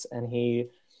face, and he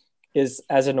is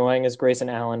as annoying as Grayson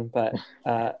Allen, but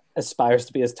aspires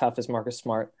to be as tough as Marcus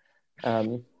Smart,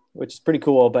 which is pretty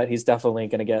cool, but he's definitely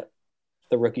going to get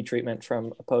the rookie treatment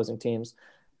from opposing teams.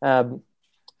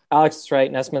 Alex is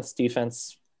right. Nesmith's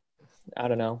defense, I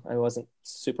don't know. I wasn't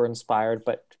super inspired,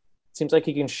 but it seems like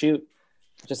he can shoot,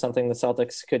 just something the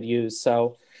Celtics could use.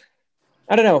 So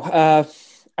I don't know.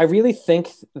 I really think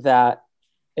that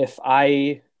if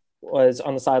I was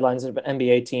on the sidelines of an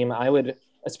NBA team, I would,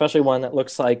 especially one that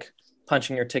looks like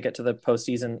punching your ticket to the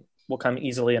postseason will come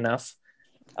easily enough.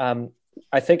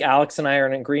 I think Alex and I are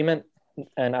in agreement,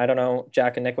 and I don't know,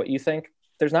 Jack and Nick, what you think.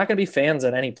 There's not going to be fans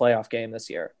at any playoff game this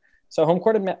year. So home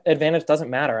court advantage doesn't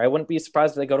matter. I wouldn't be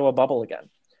surprised if they go to a bubble again,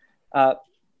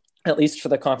 at least for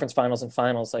the conference finals and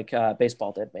finals, like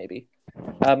baseball did maybe.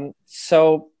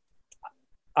 So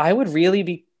I would really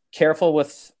be careful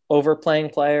with overplaying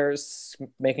players,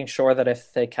 making sure that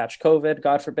if they catch COVID,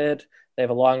 God forbid, they have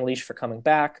a long leash for coming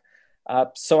back.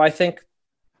 So I think,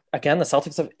 again, the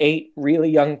Celtics have 8 really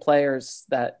young players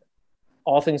that,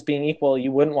 all things being equal,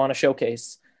 you wouldn't want to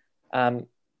showcase.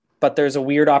 But there's a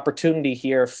weird opportunity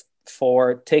here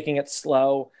for taking it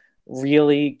slow,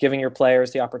 really giving your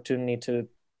players the opportunity to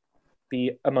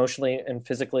be emotionally and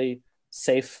physically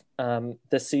safe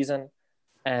this season.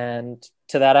 And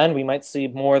to that end, we might see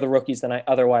more of the rookies than I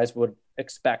otherwise would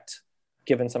expect,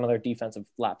 given some of their defensive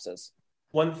lapses.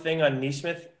 One thing on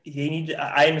Nesmith,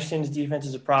 I understand his defense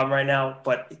is a problem right now,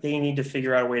 but they need to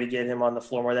figure out a way to get him on the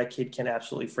floor where that kid can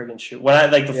absolutely friggin' shoot. When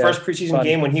first preseason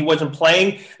game when he wasn't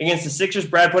playing against the Sixers,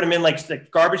 Brad put him in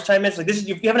like garbage time minutes. Like, this is,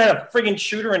 you haven't had a friggin'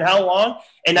 shooter in how long,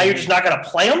 and now you're just not going to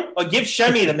play him? Or give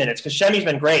Shemi the minutes, because Shemi's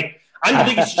been great. I'm the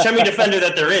biggest Shemi defender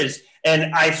that there is,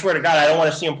 and I swear to God, I don't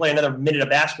want to see him play another minute of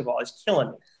basketball. It's killing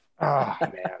me. Oh,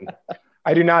 man.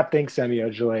 I do not think Semi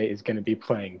Ojeleye is going to be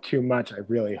playing too much. I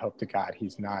really hope to God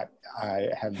he's not. I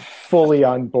am fully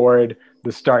on board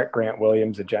the start Grant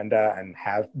Williams agenda, and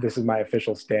this is my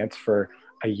official stance for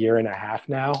a year and a half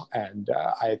now. And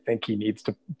I think he needs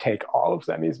to take all of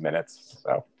Semi's minutes.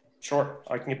 So sure,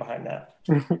 I can get behind that.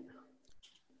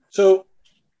 So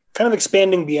kind of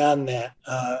expanding beyond that,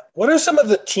 what are some of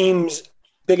the team's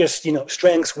biggest,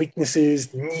 strengths,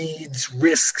 weaknesses, needs,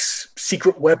 risks,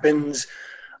 secret weapons,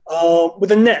 with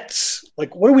the Nets?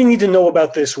 Like, what do we need to know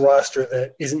about this roster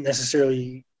that isn't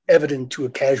necessarily evident to a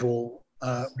casual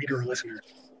reader or listener?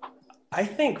 I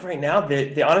think right now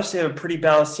they honestly have a pretty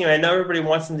balanced team. I know everybody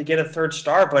wants them to get a third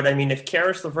star, but I mean, if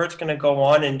Karis LeVert's going to go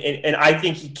on, and I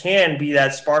think he can be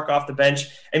that spark off the bench.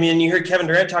 I mean, and you heard Kevin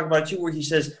Durant talk about it too, where he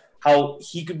says how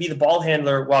he could be the ball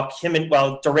handler while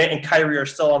Durant and Kyrie are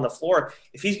still on the floor.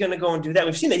 If he's going to go and do that,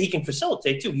 we've seen that he can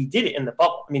facilitate too. He did it in the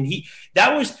bubble. I mean, he's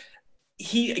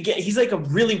like a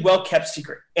really well-kept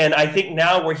secret. And I think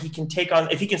now where he can take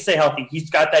on, if he can stay healthy, he's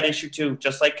got that issue too,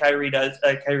 just like Kyrie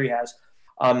has.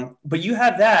 But you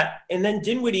have that. And then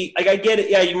Dinwiddie, like, I get it.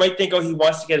 Yeah, you might think, he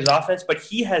wants to get his offense, but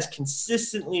he has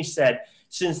consistently said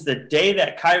since the day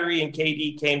that Kyrie and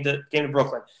KD came to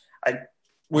Brooklyn,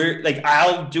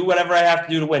 I'll do whatever I have to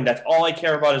do to win. That's all I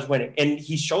care about is winning. And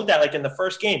he showed that, like, in the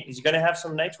first game. He's going to have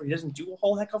some nights where he doesn't do a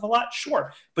whole heck of a lot,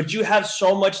 sure. But you have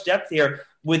so much depth here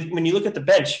when you look at the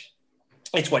bench.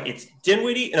 It's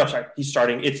Dinwiddie. No, sorry, he's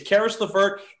starting. It's Karis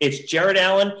LeVert. It's Jared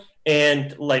Allen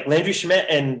and like Landry Shamet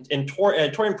and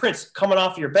Taurean Prince coming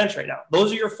off of your bench right now.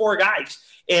 Those are your 4 guys,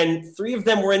 and 3 of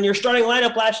them were in your starting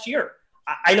lineup last year.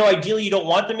 I know ideally you don't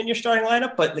want them in your starting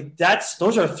lineup, but like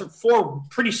those are 4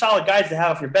 pretty solid guys to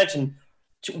have off your bench, and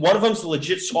one of them's a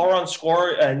legit all-around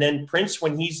scorer. And then Prince,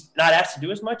 when he's not asked to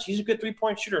do as much, he's a good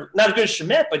 3-point shooter. Not as good as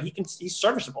Shamet, but he's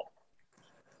serviceable.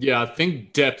 Yeah, I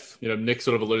think depth, Nick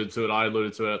sort of alluded to it. I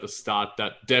alluded to it at the start,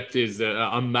 that depth is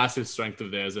a massive strength of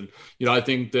theirs. And, I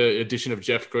think the addition of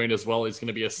Jeff Green as well is going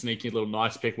to be a sneaky little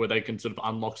nice pick where they can sort of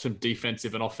unlock some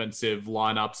defensive and offensive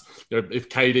lineups. If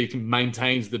KD can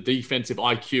maintains the defensive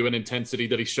IQ and intensity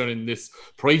that he's shown in this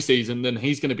preseason, then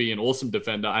he's going to be an awesome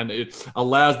defender. And it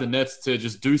allows the Nets to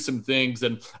just do some things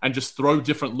and just throw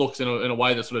different looks in a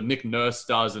way that sort of Nick Nurse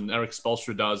does and Eric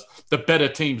Spoelstra does, the better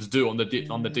teams do on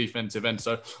the defensive end.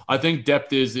 So I think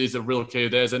depth is a real key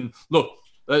of theirs. And look,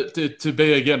 to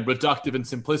be, again, reductive and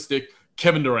simplistic,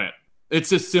 Kevin Durant.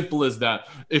 It's as simple as that.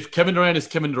 If Kevin Durant is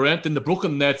Kevin Durant, then the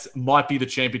Brooklyn Nets might be the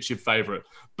championship favorite.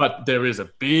 But there is a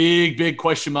big, big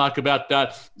question mark about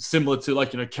that, similar to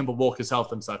Kemba Walker's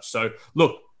health and such. So,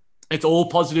 look, it's all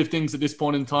positive things at this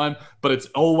point in time, but it's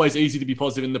always easy to be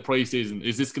positive in the preseason.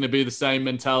 Is this going to be the same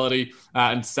mentality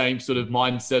and same sort of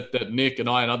mindset that Nick and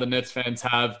I and other Nets fans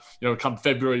have, come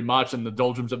February, March and the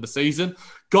doldrums of the season?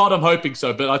 God, I'm hoping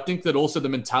so. But I think that also the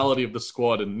mentality of the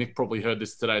squad, and Nick probably heard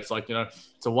this today, it's like,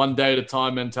 it's a one day at a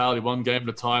time mentality, one game at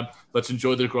a time. Let's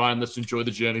enjoy the grind. Let's enjoy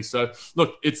the journey. So,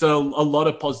 look, it's a lot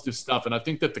of positive stuff. And I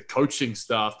think that the coaching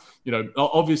staff,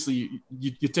 obviously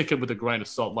you take it with a grain of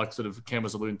salt, like sort of Cam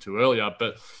was alluding to earlier,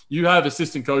 but you have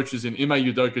assistant coaches in Ime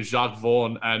Udoka, Jacques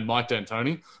Vaughn, and Mike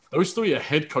D'Antoni. Those 3 are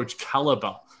head coach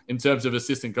caliber in terms of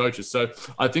assistant coaches. So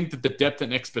I think that the depth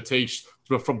and expertise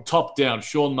from top down,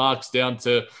 Sean Marks down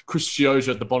to Chris Chiozza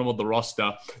at the bottom of the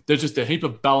roster, there's just a heap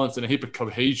of balance and a heap of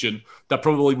cohesion that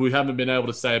probably we haven't been able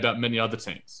to say about many other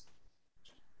teams.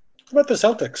 What about the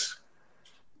Celtics?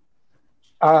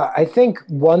 I think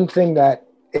one thing that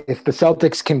if the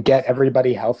Celtics can get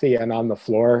everybody healthy and on the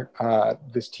floor,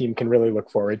 this team can really look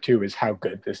forward to is how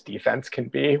good this defense can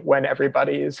be when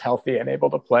everybody is healthy and able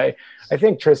to play. I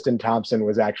think Tristan Thompson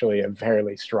was actually a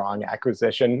fairly strong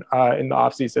acquisition in the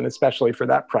offseason, especially for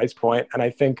that price point. And I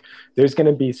think there's going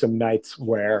to be some nights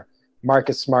where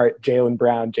Marcus Smart, Jaylen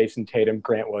Brown, Jason Tatum,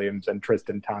 Grant Williams, and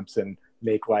Tristan Thompson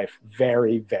make life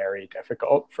very, very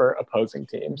difficult for opposing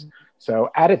teams. So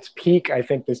at its peak, I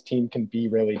think this team can be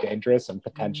really dangerous and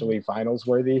potentially finals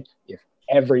worthy if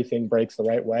everything breaks the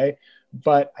right way.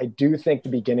 But I do think the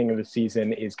beginning of the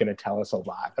season is going to tell us a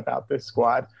lot about this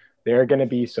squad. There are going to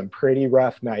be some pretty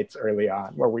rough nights early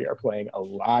on where we are playing a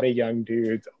lot of young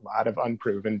dudes, a lot of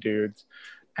unproven dudes,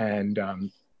 and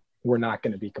we're not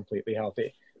going to be completely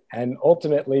healthy. And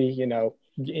ultimately,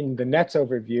 in the Nets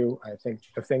overview, I think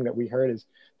the thing that we heard is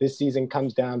this season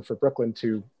comes down for Brooklyn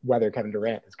to whether Kevin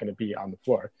Durant is going to be on the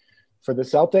floor. For the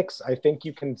Celtics, I think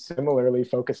you can similarly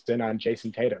focus in on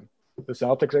Jason Tatum. The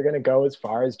Celtics are going to go as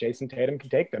far as Jason Tatum can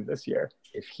take them this year.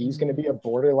 If he's going to be a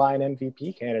borderline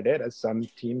MVP candidate, as some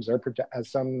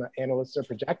analysts are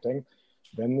projecting,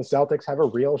 then the Celtics have a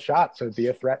real shot to be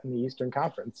a threat in the Eastern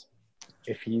Conference.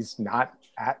 If he's not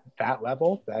at that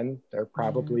level, then they're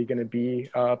probably going to be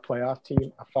a playoff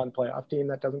team, a fun playoff team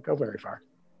that doesn't go very far.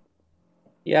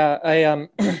 Yeah,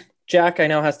 Jack, I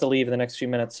know has to leave in the next few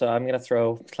minutes, so I'm going to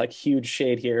throw huge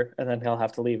shade here, and then he'll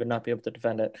have to leave and not be able to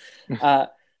defend it.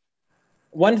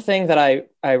 One thing that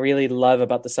I really love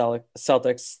about the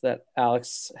Celtics that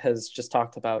Alex has just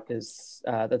talked about is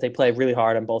that they play really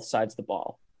hard on both sides of the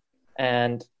ball.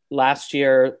 And last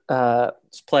year,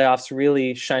 playoffs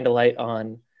really shined a light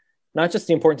on not just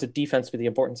the importance of defense, but the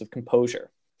importance of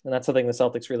composure. And that's something the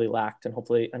Celtics really lacked. And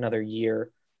hopefully another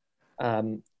year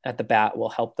at the bat will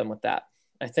help them with that.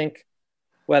 I think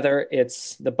whether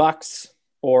it's the Bucks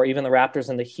or even the Raptors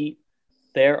and the Heat,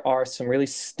 there are some really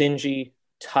stingy,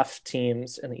 tough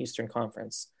teams in the Eastern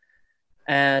Conference.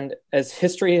 And as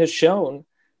history has shown,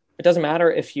 it doesn't matter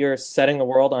if you're setting the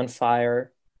world on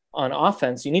fire on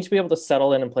offense, you need to be able to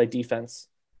settle in and play defense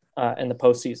in the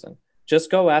postseason.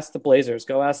 Just go ask the Blazers,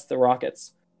 go ask the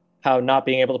Rockets how not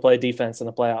being able to play defense in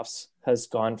the playoffs has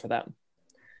gone for them.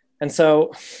 And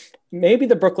so maybe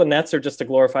the Brooklyn Nets are just a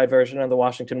glorified version of the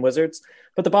Washington Wizards,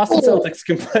 but the Boston Celtics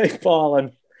can play ball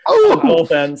on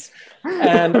both ends.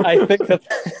 And I think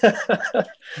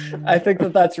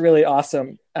that that's really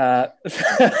awesome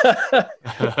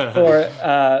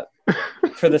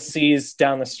for the C's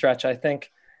down the stretch. I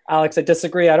think, Alex, I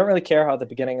disagree. I don't really care how the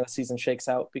beginning of the season shakes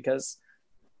out because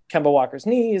Kemba Walker's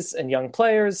knees and young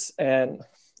players. And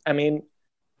I mean,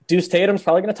 Deuce Tatum's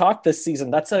probably going to talk this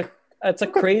season. That's a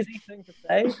crazy thing to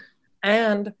say.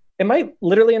 And it might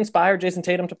literally inspire Jason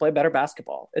Tatum to play better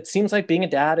basketball. It seems like being a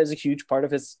dad is a huge part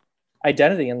of his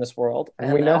identity in this world.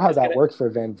 And we know how that works for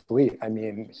Van Vliet. I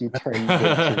mean, he turned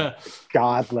into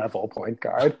God-level point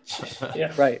guard.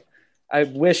 Yeah, right. I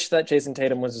wish that Jason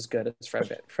Tatum was as good as Fred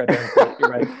Van Vliet. You're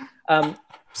right.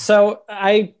 So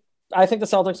I think the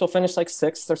Celtics will finish like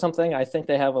 6th or something. I think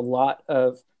they have a lot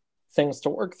of things to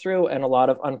work through and a lot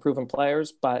of unproven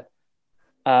players, but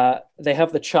they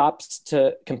have the chops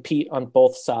to compete on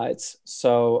both sides.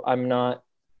 So I'm not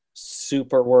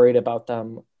super worried about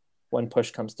them when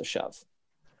push comes to shove.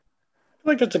 I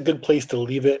feel like that's a good place to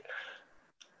leave it.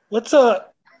 Let's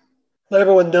let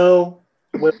everyone know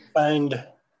where to find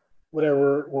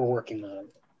whatever we're working on.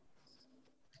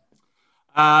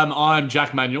 I'm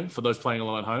Jack Manuel, for those playing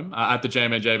along at home, at the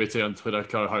JMNJBT on Twitter,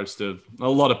 co-host of a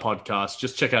lot of podcasts.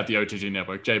 Just check out the OTG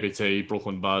network, JBT,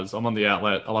 Brooklyn Buzz. I'm on the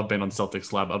Outlet. I love being on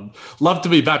Celtics Lab. I'd love to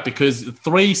be back because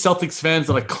 3 Celtics fans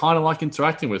that I kind of like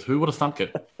interacting with. Who would have thunk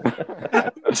it?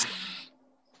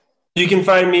 You can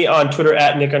find me on Twitter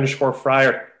at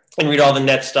Nick_Fryer and read all the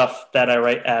Nets stuff that I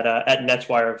write at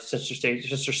NetsWire,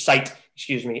 sister site,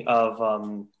 of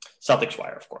Celtics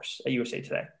Wire, of course, at USA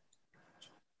Today.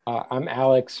 I'm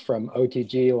Alex from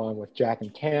OTG along with Jack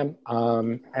and Cam.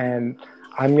 And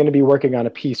I'm going to be working on a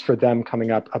piece for them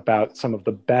coming up about some of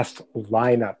the best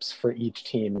lineups for each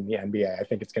team in the NBA. I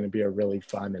think it's going to be a really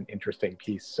fun and interesting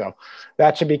piece. So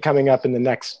that should be coming up in the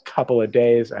next couple of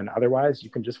days. And otherwise, you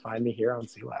can just find me here on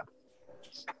C-Lab.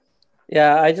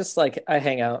 Yeah, I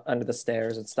hang out under the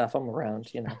stairs and stuff. I'm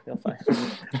around, you'll find.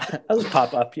 I'll just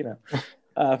pop up,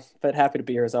 But happy to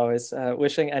be here as always.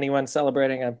 Wishing anyone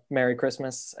celebrating a Merry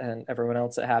Christmas and everyone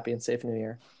else a happy and safe New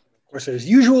Year. Of course, as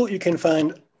usual, you can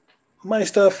find my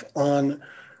stuff on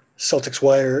Celtics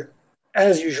Wire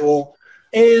as usual.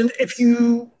 And if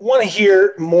you want to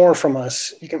hear more from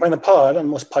us, you can find the pod on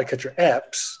most podcatcher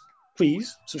apps.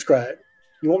 Please subscribe.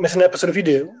 You won't miss an episode if you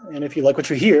do. And if you like what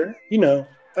you hear,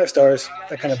 5 stars,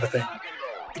 that kind of a thing.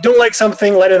 If you don't like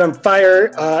something, light it on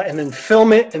fire and then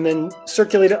film it and then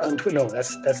circulate it on Twitter. No,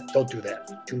 that's don't do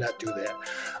that. Do not do that.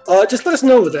 Just let us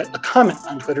know with a comment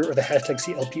on Twitter or the hashtag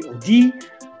CLPOD.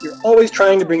 We're always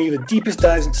trying to bring you the deepest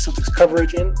dives into Celtics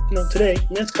coverage, and today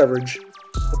Nets coverage.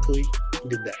 Hopefully, we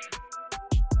did that.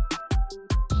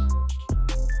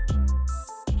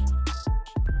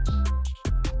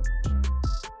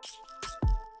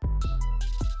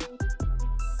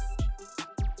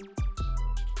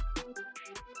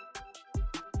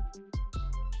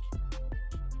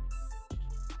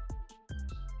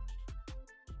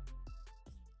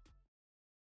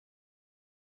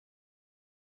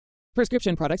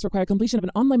 Prescription products require completion of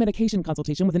an online medication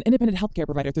consultation with an independent healthcare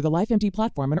provider through the LifeMD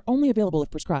platform and are only available if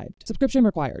prescribed. Subscription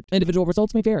required. Individual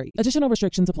results may vary. Additional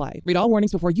restrictions apply. Read all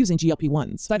warnings before using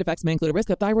GLP-1s. Side effects may include a risk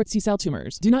of thyroid C-cell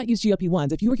tumors. Do not use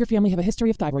GLP-1s if you or your family have a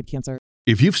history of thyroid cancer.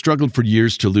 If you've struggled for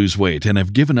years to lose weight and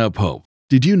have given up hope,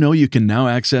 did you know you can now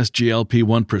access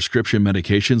GLP-1 prescription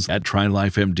medications at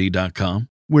TryLifeMD.com?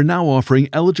 We're now offering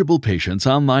eligible patients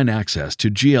online access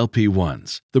to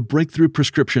GLP-1s, the breakthrough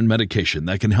prescription medication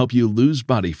that can help you lose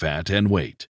body fat and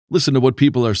weight. Listen to what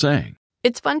people are saying.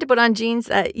 It's fun to put on jeans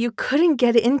that you couldn't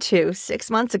get into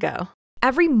 6 months ago.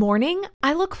 Every morning,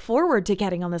 I look forward to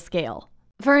getting on the scale.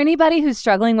 For anybody who's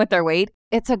struggling with their weight,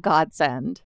 it's a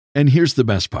godsend. And here's the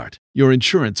best part. Your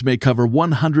insurance may cover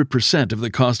 100% of the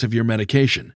cost of your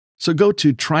medication. So go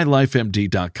to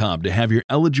TryLifeMD.com to have your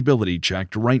eligibility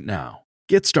checked right now.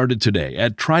 Get started today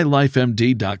at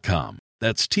TryLifeMD.com.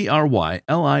 That's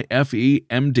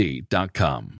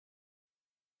TryLifeMD.com.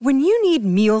 When you need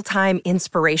mealtime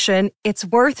inspiration, it's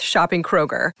worth shopping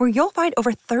Kroger, where you'll find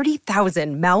over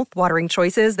 30,000 mouth-watering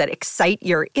choices that excite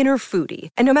your inner foodie.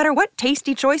 And no matter what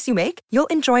tasty choice you make, you'll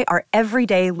enjoy our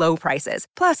everyday low prices,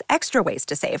 plus extra ways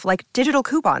to save, like digital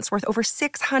coupons worth over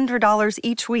 $600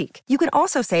 each week. You can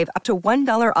also save up to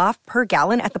 $1 off per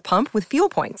gallon at the pump with fuel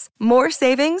points. More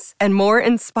savings and more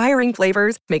inspiring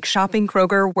flavors make shopping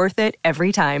Kroger worth it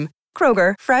every time.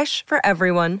 Kroger, fresh for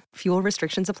everyone. Fuel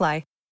restrictions apply.